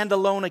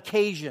standalone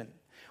occasion.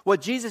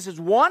 What Jesus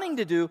is wanting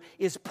to do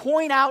is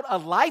point out a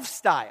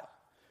lifestyle.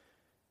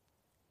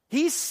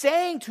 He's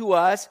saying to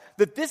us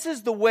that this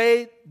is the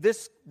way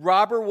this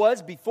robber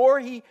was before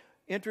he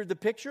entered the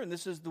picture, and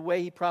this is the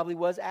way he probably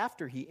was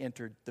after he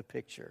entered the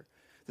picture.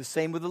 The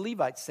same with the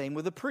Levite, same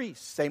with the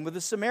priest, same with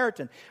the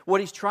Samaritan.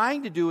 What he's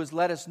trying to do is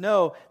let us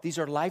know these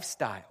are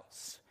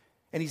lifestyles.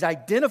 And he's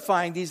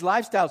identifying these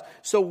lifestyles.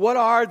 So what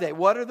are they?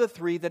 What are the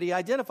 3 that he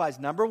identifies?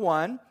 Number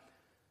 1,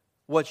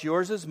 what's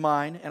yours is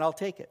mine, and I'll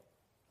take it.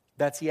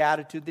 That's the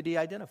attitude that he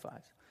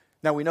identifies.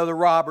 Now, we know the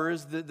robber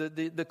is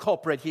the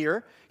culprit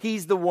here.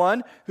 He's the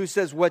one who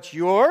says, what's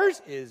yours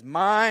is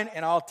mine,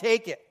 and I'll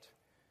take it.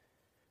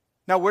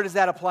 Now, where does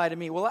that apply to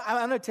me? Well,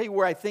 I'm going to tell you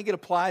where I think it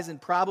applies, and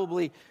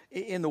probably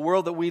in the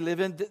world that we live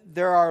in,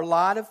 there are a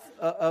lot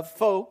of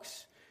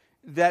folks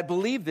that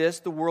believe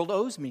this, the world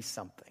owes me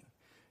something.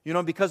 You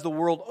know, because the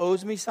world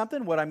owes me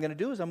something, what I'm going to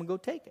do is I'm going to go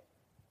take it.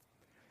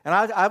 And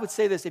I would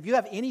say this, if you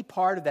have any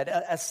part of that,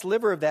 a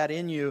sliver of that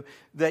in you,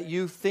 that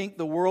you think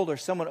the world or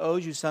someone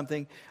owes you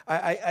something,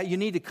 you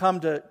need to come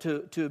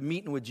to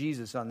meeting with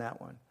Jesus on that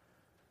one.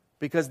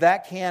 Because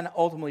that can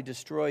ultimately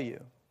destroy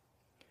you.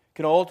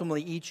 Can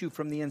ultimately eat you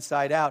from the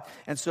inside out.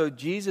 And so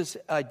Jesus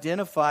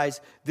identifies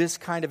this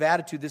kind of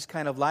attitude, this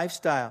kind of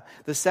lifestyle.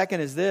 The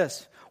second is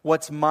this,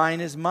 what's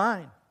mine is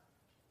mine,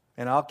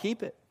 and I'll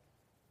keep it.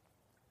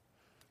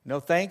 No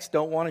thanks,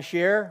 don't want to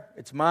share.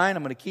 It's mine,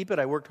 I'm going to keep it.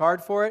 I worked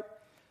hard for it.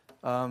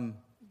 I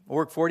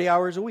work 40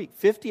 hours a week,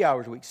 50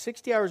 hours a week,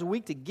 60 hours a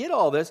week to get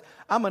all this.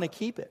 I'm going to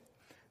keep it.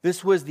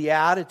 This was the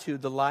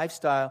attitude, the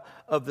lifestyle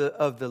of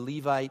the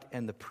Levite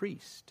and the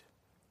priest.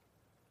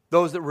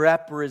 Those that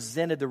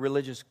represented the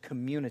religious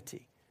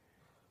community.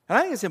 And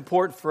I think it's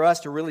important for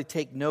us to really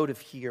take note of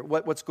here,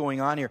 what's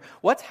going on here.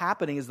 What's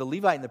happening is the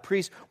Levite and the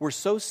priest were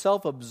so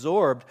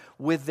self-absorbed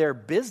with their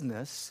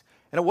business,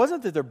 and it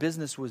wasn't that their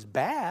business was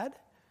bad.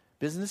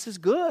 Business is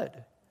good.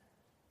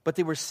 But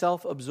they were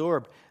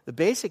self-absorbed. The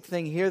basic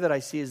thing here that I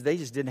see is they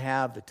just didn't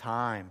have the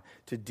time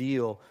to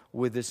deal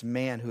with this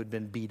man who had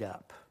been beat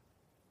up.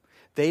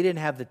 They didn't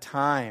have the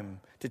time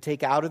to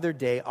take out of their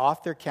day,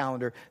 off their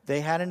calendar.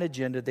 They had an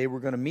agenda. They were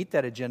going to meet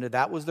that agenda.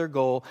 That was their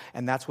goal,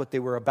 and that's what they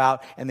were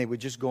about, and they were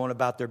just going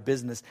about their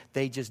business.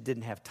 They just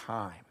didn't have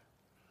time.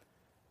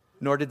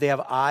 Nor did they have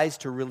eyes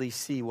to really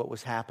see what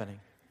was happening.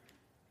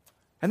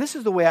 And this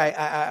is the way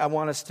I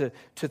want us to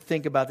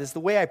think about this, the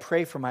way I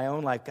pray for my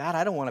own life. God,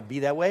 I don't want to be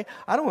that way.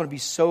 I don't want to be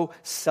so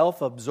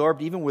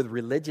self-absorbed, even with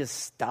religious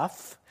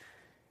stuff.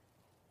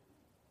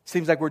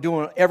 Seems like we're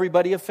doing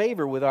everybody a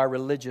favor with our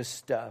religious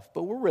stuff,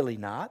 but we're really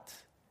not.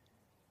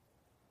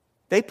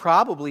 They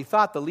probably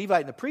thought, the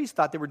Levite and the priest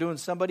thought they were doing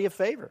somebody a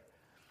favor.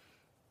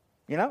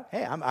 You know,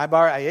 hey, I've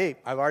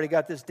already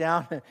got this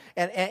down.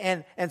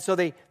 And so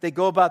they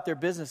go about their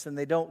business and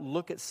they don't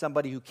look at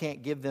somebody who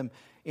can't give them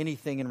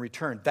anything in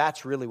return.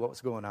 That's really what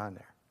was going on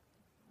there.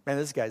 Man,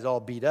 this guy's all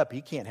beat up.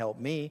 He can't help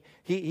me.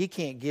 He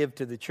can't give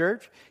to the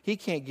church. He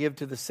can't give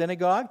to the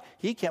synagogue.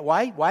 He can't.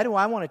 Why do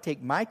I want to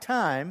take my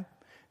time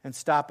and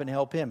stop and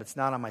help him? It's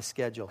not on my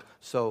schedule.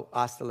 So,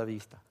 hasta la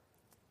vista.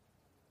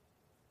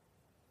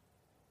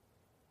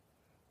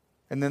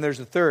 And then there's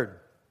a third.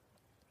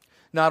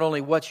 Not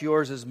only what's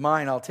yours is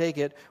mine, I'll take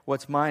it.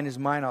 What's mine is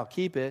mine, I'll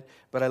keep it.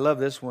 But I love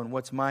this one.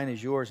 What's mine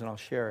is yours, and I'll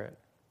share it.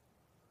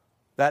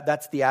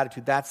 That's the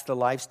attitude. That's the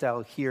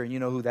lifestyle here. And you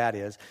know who that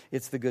is.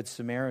 It's the Good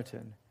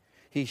Samaritan.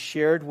 He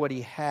shared what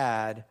he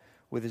had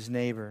with his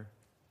neighbor.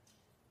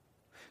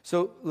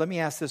 So let me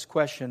ask this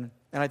question.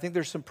 And I think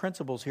there's some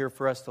principles here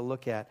for us to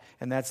look at.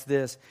 And that's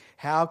this.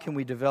 How can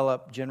we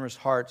develop generous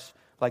hearts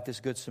like this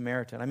Good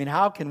Samaritan? I mean,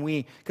 how can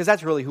we, because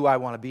that's really who I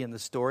want to be in the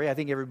story. I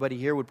think everybody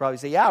here would probably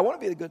say, yeah, I want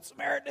to be the Good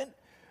Samaritan.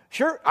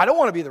 Sure, I don't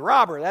want to be the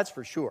robber, that's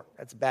for sure.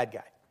 That's a bad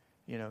guy.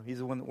 You know, he's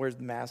the one that wears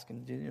the mask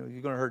and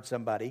you're going to hurt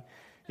somebody.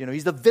 You know,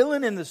 he's the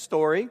villain in the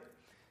story.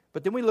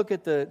 But then we look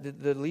at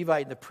the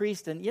Levite and the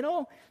priest, and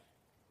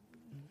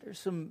there's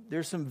some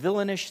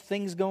villainish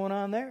things going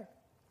on there,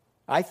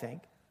 I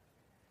think.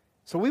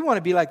 So we want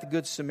to be like the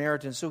Good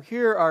Samaritan. So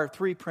here are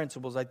 3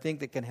 principles I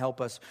think that can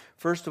help us.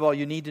 First of all,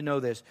 you need to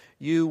know this.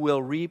 You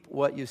will reap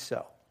what you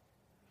sow.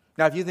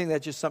 Now, if you think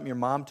that's just something your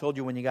mom told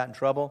you when you got in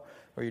trouble,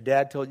 or your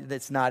dad told you,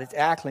 that's not. It's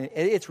actually,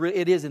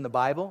 it is in the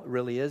Bible. It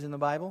really is in the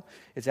Bible.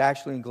 It's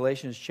actually in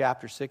Galatians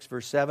chapter 6,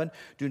 verse 7.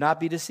 Do not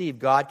be deceived.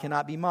 God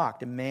cannot be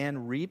mocked. A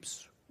man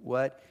reaps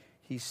what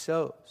he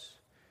sows.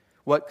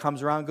 What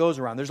comes around goes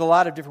around. There's a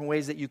lot of different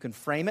ways that you can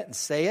frame it and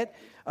say it.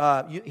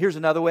 Here's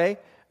another way.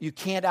 You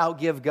can't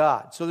outgive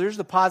God. So there's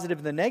the positive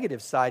and the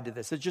negative side to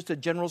this. It's just a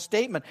general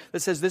statement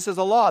that says this is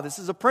a law. This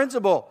is a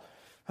principle.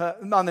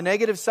 On the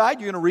negative side,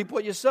 you're going to reap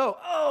what you sow.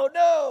 Oh,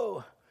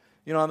 no.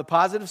 On the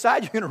positive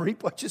side, you're going to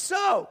reap what you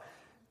sow.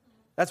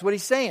 That's what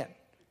he's saying.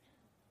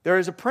 There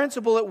is a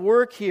principle at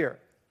work here.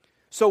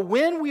 So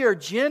when we are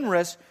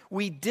generous,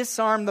 we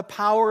disarm the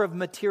power of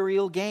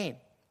material gain.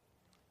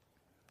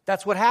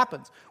 That's what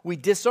happens. We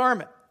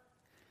disarm it.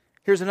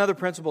 Here's another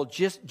principle.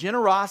 Just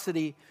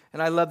generosity,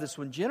 and I love this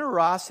one.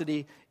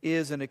 Generosity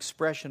is an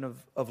expression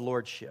of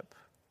lordship.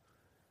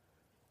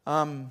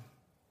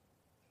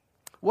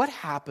 What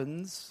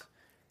happens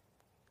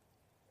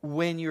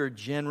when you're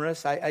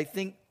generous? I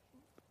think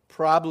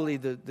probably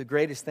the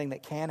greatest thing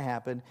that can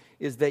happen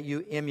is that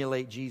you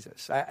emulate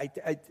Jesus.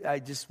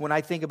 I just, when I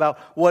think about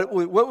what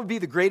would be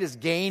the greatest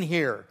gain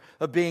here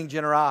of being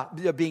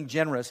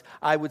generous,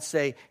 I would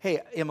say, hey,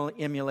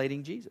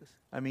 emulating Jesus.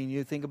 I mean,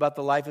 you think about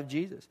the life of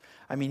Jesus.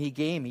 I mean, he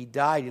came, he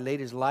died, he laid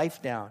his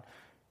life down.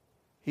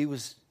 He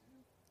was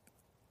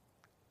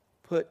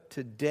put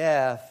to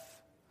death,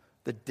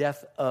 the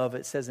death of,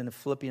 it says in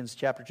Philippians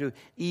chapter 2,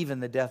 even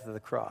the death of the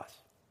cross,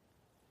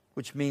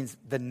 which means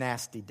the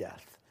nasty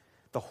death,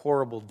 the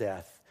horrible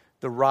death,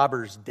 the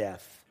robber's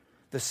death,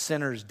 the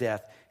sinner's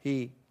death.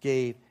 He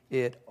gave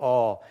it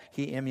all.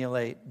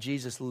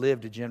 Jesus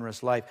lived a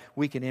generous life.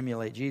 We can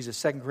emulate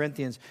Jesus. 2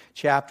 Corinthians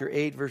chapter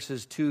 8,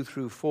 verses 2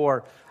 through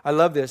 4. I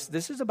love this.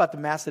 This is about the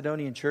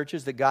Macedonian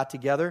churches that got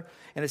together.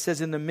 And it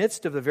says, in the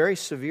midst of a very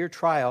severe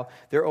trial,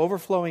 their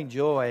overflowing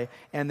joy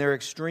and their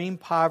extreme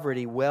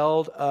poverty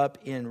welled up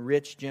in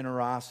rich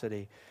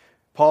generosity.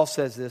 Paul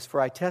says this, for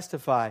I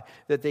testify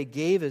that they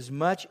gave as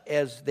much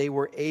as they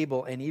were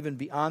able and even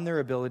beyond their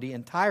ability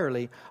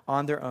entirely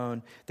on their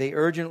own. They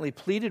urgently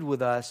pleaded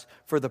with us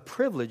for the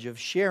privilege of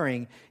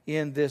sharing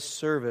in this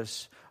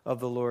service of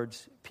the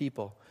Lord's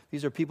people.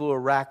 These are people who are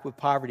racked with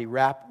poverty,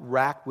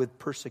 racked with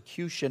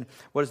persecution.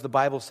 What does the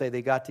Bible say?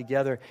 They got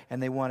together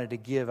and they wanted to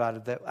give out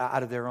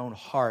of their own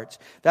hearts.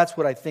 That's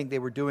what I think they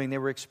were doing. They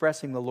were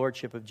expressing the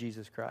lordship of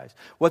Jesus Christ.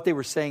 What they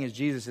were saying is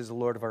Jesus is the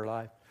Lord of our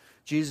life.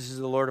 Jesus is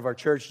the Lord of our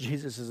church.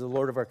 Jesus is the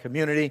Lord of our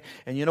community.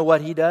 And you know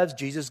what He does?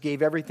 Jesus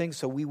gave everything,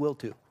 so we will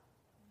too.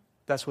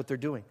 That's what they're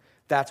doing.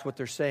 That's what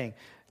they're saying.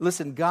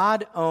 Listen,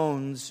 God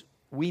owns,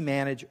 we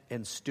manage,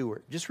 and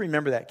steward. Just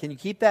remember that. Can you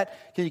keep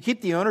that? Can you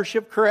keep the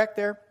ownership correct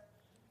there?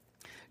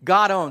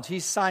 God owns.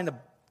 He's signed the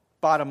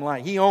bottom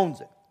line. He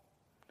owns it.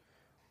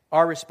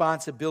 Our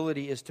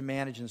responsibility is to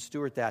manage and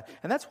steward that.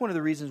 And that's one of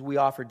the reasons we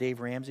offer Dave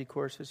Ramsey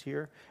courses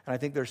here. And I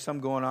think there's some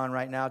going on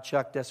right now.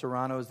 Chuck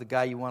DeSerrano is the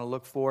guy you want to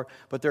look for.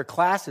 But there are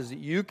classes that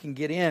you can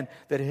get in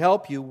that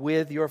help you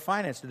with your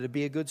finances to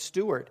be a good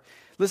steward.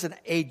 Listen,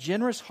 a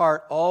generous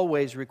heart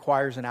always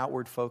requires an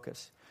outward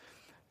focus.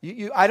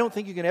 I don't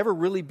think you can ever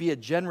really be a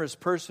generous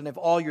person if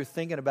all you're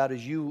thinking about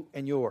is you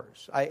and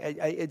yours.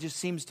 It just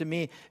seems to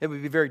me it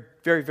would be very,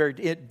 very, very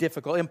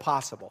difficult,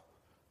 impossible.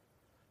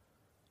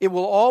 It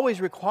will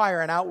always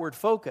require an outward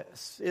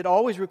focus. It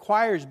always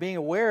requires being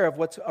aware of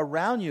what's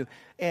around you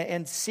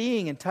and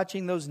seeing and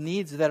touching those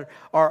needs that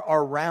are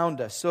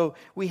around us. So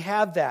we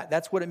have that.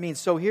 That's what it means.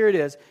 So here it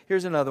is.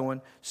 Here's another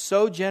one.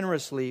 Sow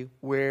generously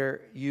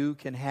where you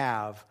can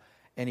have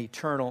an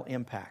eternal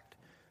impact.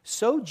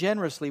 Sow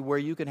generously where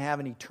you can have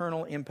an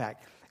eternal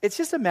impact. It's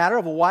just a matter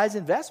of a wise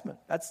investment.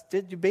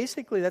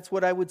 That's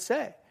what I would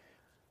say.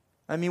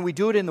 I mean, we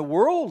do it in the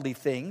worldly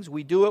things.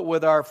 We do it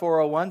with our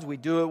 401s. We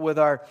do it with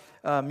our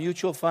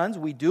mutual funds.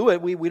 We do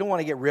it. We don't want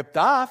to get ripped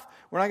off.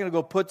 We're not going to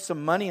go put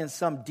some money in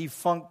some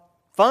defunct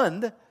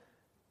fund.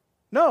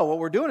 No, what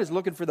we're doing is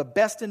looking for the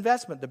best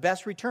investment, the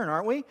best return,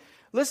 aren't we?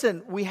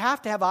 Listen, we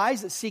have to have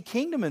eyes that see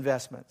kingdom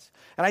investments.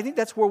 And I think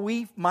that's where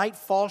we might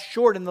fall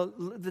short in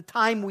the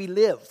time we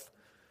live.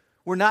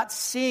 We're not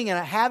seeing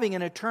and having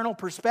an eternal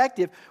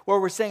perspective where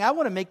we're saying, I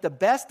want to make the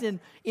best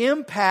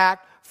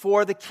impact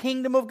for the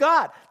kingdom of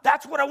God.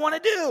 That's what I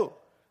want to do.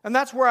 And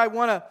that's where I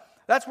want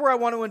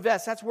to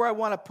invest. That's where I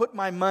want to put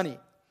my money.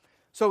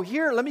 So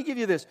here, let me give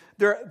you this.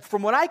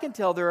 From what I can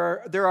tell,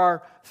 there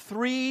are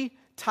three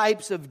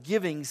types of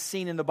giving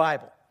seen in the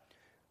Bible.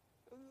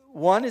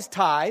 One is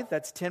tithe.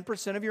 That's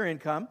 10% of your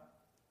income,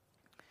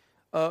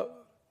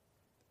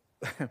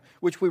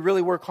 which we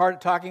really work hard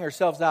at talking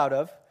ourselves out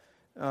of.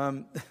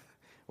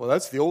 Well,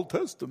 that's the Old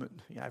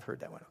Testament. Yeah, I've heard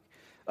that one.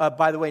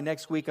 By the way,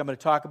 next week I'm going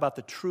to talk about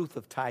the truth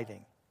of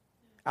tithing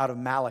out of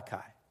Malachi.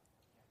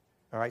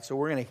 All right, so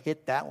we're going to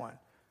hit that one.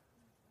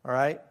 All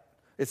right?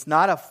 It's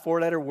not a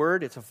 4-letter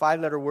word. It's a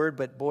 5-letter word,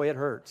 but boy, it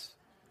hurts.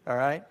 All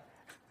right?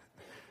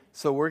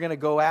 So we're going to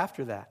go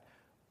after that.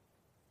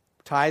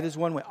 Tithe is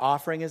one way.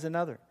 Offering is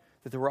another.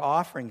 That there were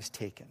offerings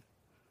taken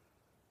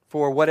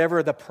for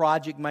whatever the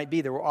project might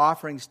be. There were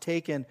offerings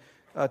taken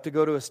to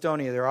go to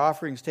Estonia. There are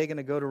offerings taken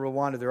to go to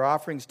Rwanda. There are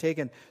offerings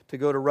taken to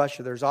go to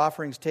Russia. There's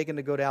offerings taken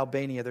to go to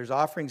Albania. There's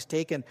offerings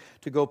taken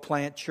to go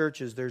plant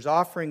churches. There's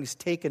offerings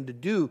taken to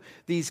do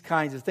these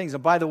kinds of things.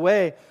 And by the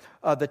way,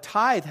 the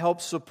tithe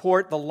helps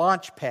support the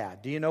launch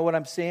pad. Do you know what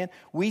I'm saying?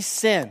 We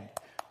send.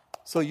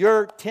 So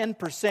your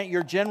 10%,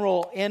 your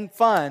general end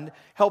fund,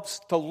 helps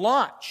to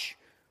launch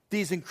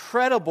these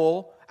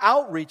incredible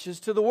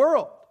outreaches to the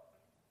world.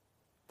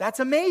 That's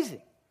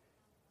amazing.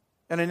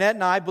 And Annette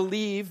and I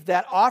believe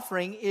that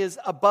offering is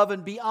above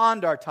and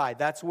beyond our tithe.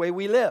 That's the way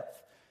we live.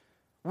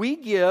 We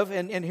give,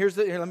 and here's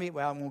the,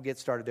 I won't get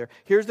started there.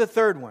 Here's the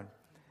third one.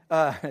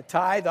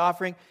 Tithe,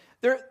 offering.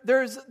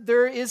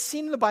 There is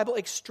seen in the Bible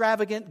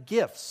extravagant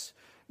gifts.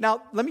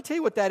 Now, let me tell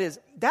you what that is.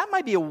 That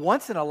might be a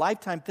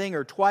once-in-a-lifetime thing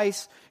or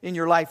twice in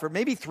your life or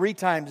maybe 3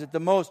 times at the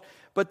most.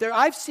 But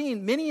I've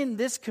seen many in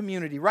this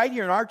community, right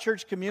here in our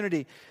church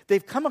community,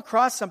 they've come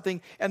across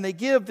something and they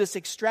give this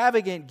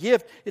extravagant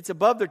gift. It's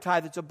above their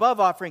tithe. It's above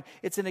offering.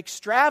 It's an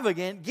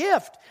extravagant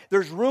gift.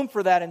 There's room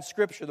for that in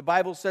Scripture. The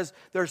Bible says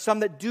there are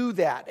some that do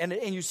that. And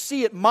you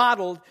see it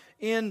modeled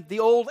in the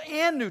Old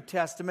and New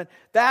Testament.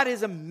 That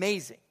is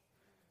amazing.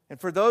 And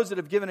for those that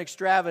have given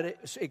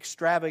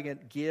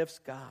extravagant gifts,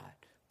 God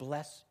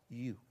bless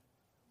you.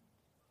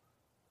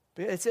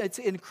 It's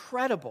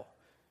incredible.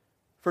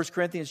 1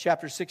 Corinthians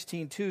chapter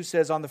 16:2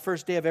 says, on the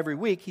first day of every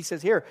week, he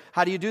says, here,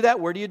 how do you do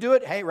that? Where do you do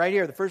it? Hey, right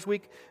here, the first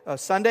week,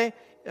 Sunday,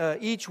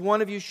 each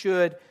one of you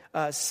should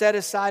set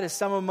aside a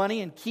sum of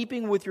money in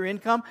keeping with your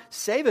income,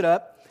 save it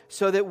up,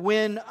 so that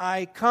when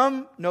I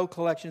come, no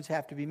collections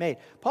have to be made.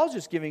 Paul's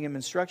just giving him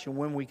instruction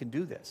when we can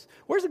do this.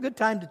 Where's a good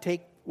time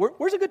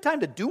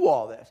to do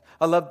all this?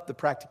 I love the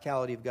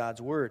practicality of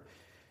God's Word.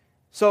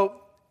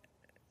 So,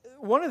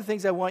 one of the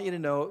things I want you to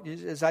know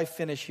as I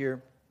finish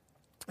here,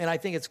 and I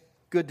think it's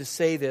good to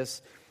say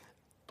this,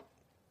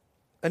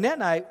 Annette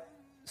and I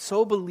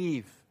so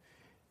believe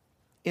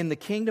in the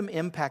kingdom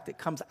impact that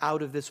comes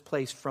out of this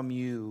place from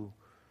you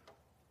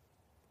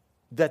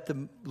that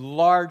the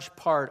large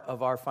part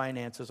of our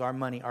finances, our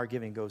money, our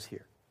giving goes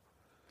here.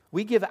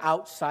 We give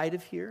outside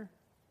of here,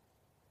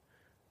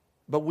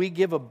 but we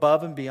give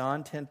above and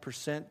beyond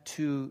 10%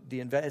 to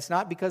the invest. It's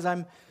not because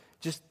I'm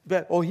Just,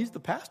 he's the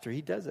pastor.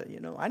 He does it,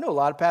 I know a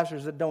lot of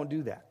pastors that don't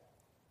do that.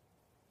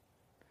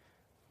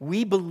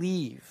 We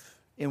believe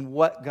in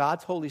what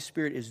God's Holy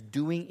Spirit is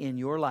doing in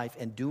your life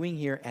and doing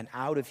here and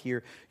out of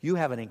here. You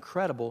have an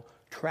incredible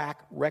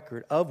track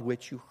record of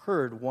which you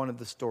heard one of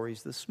the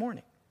stories this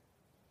morning.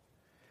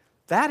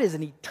 That is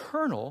an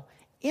eternal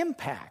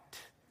impact.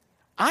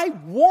 I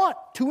want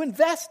to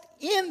invest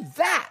in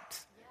that.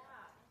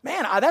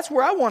 Man, that's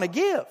where I want to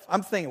give.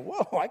 I'm thinking,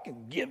 whoa, I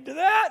can give to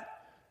that.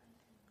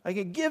 I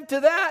can give to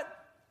that.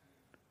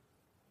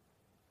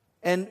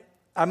 And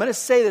I'm going to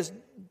say this.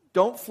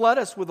 Don't flood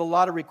us with a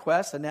lot of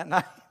requests, and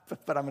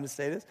but I'm going to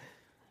say this.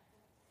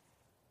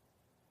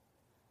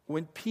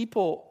 When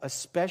people,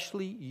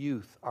 especially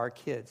youth, our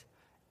kids,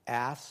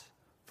 ask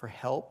for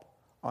help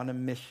on a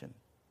mission,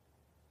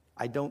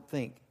 I don't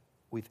think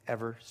we've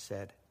ever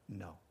said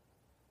no.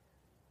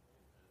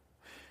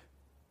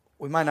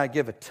 We might not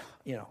give it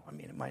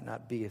might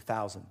not be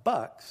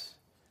 $1,000,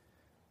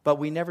 but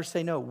we never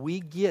say no. We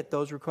get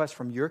those requests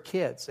from your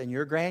kids and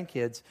your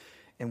grandkids,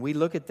 and we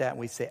look at that and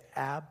we say,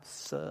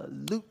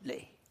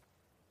 absolutely.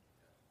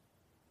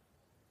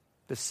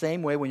 The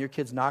same way when your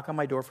kids knock on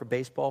my door for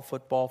baseball,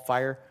 football,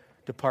 fire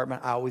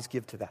department, I always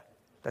give to that.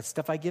 That's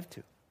stuff I give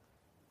to.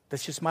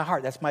 That's just my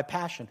heart. That's my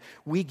passion.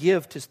 We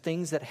give to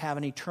things that have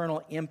an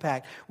eternal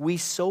impact. We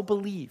so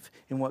believe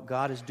in what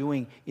God is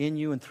doing in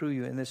you and through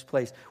you in this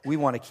place. We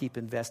want to keep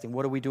investing.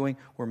 What are we doing?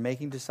 We're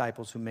making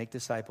disciples who make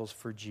disciples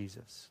for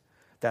Jesus.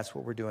 That's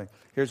what we're doing.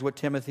 Here's what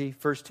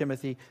 1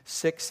 Timothy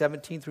 6,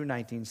 17 through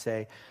 19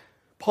 say.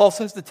 Paul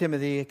says to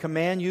Timothy, I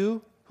command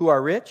you who are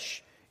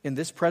rich in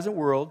this present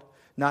world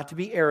not to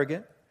be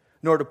arrogant,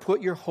 nor to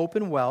put your hope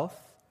in wealth,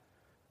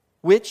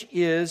 which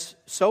is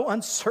so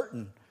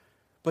uncertain,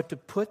 but to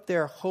put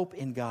their hope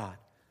in God,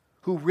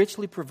 who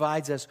richly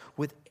provides us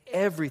with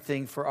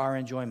everything for our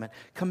enjoyment.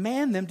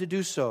 Command them to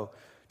do so.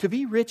 To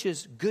be rich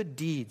is good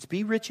deeds.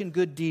 Be rich in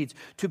good deeds.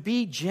 To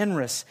be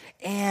generous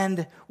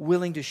and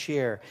willing to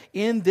share.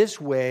 In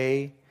this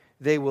way,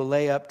 they will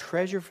lay up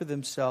treasure for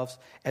themselves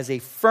as a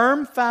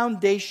firm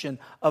foundation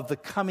of the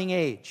coming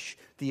age,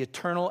 the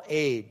eternal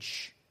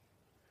age,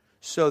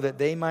 so that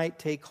they might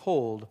take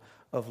hold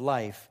of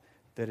life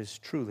that is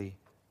truly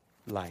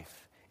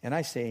life. And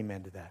I say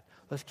amen to that.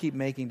 Let's keep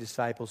making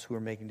disciples who are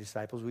making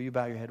disciples. Will you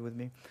bow your head with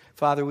me?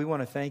 Father, we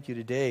want to thank you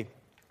today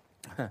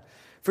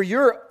for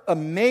your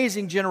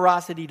amazing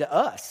generosity to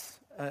us.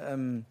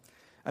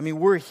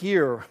 We're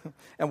here,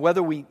 and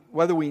whether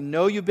we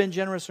know you've been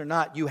generous or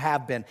not, you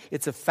have been.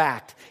 It's a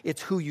fact.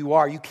 It's who you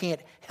are. You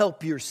can't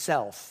help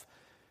yourself.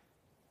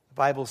 The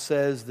Bible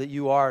says that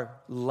you are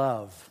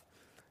love,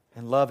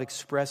 and love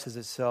expresses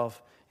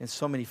itself in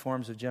so many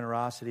forms of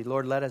generosity.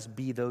 Lord, let us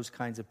be those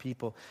kinds of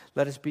people.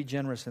 Let us be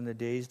generous in the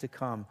days to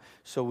come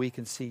so we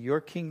can see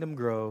your kingdom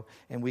grow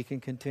and we can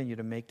continue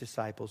to make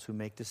disciples who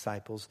make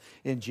disciples.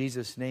 In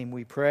Jesus' name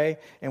we pray,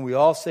 and we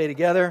all say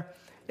together,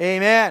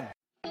 amen.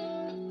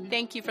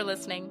 Thank you for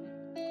listening.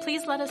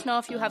 Please let us know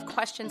if you have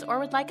questions or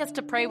would like us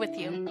to pray with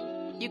you.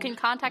 You can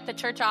contact the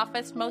church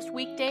office most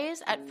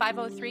weekdays at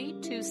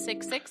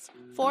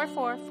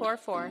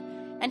 503-266-4444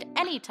 and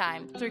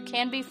anytime through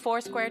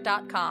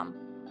canbyfoursquare.com.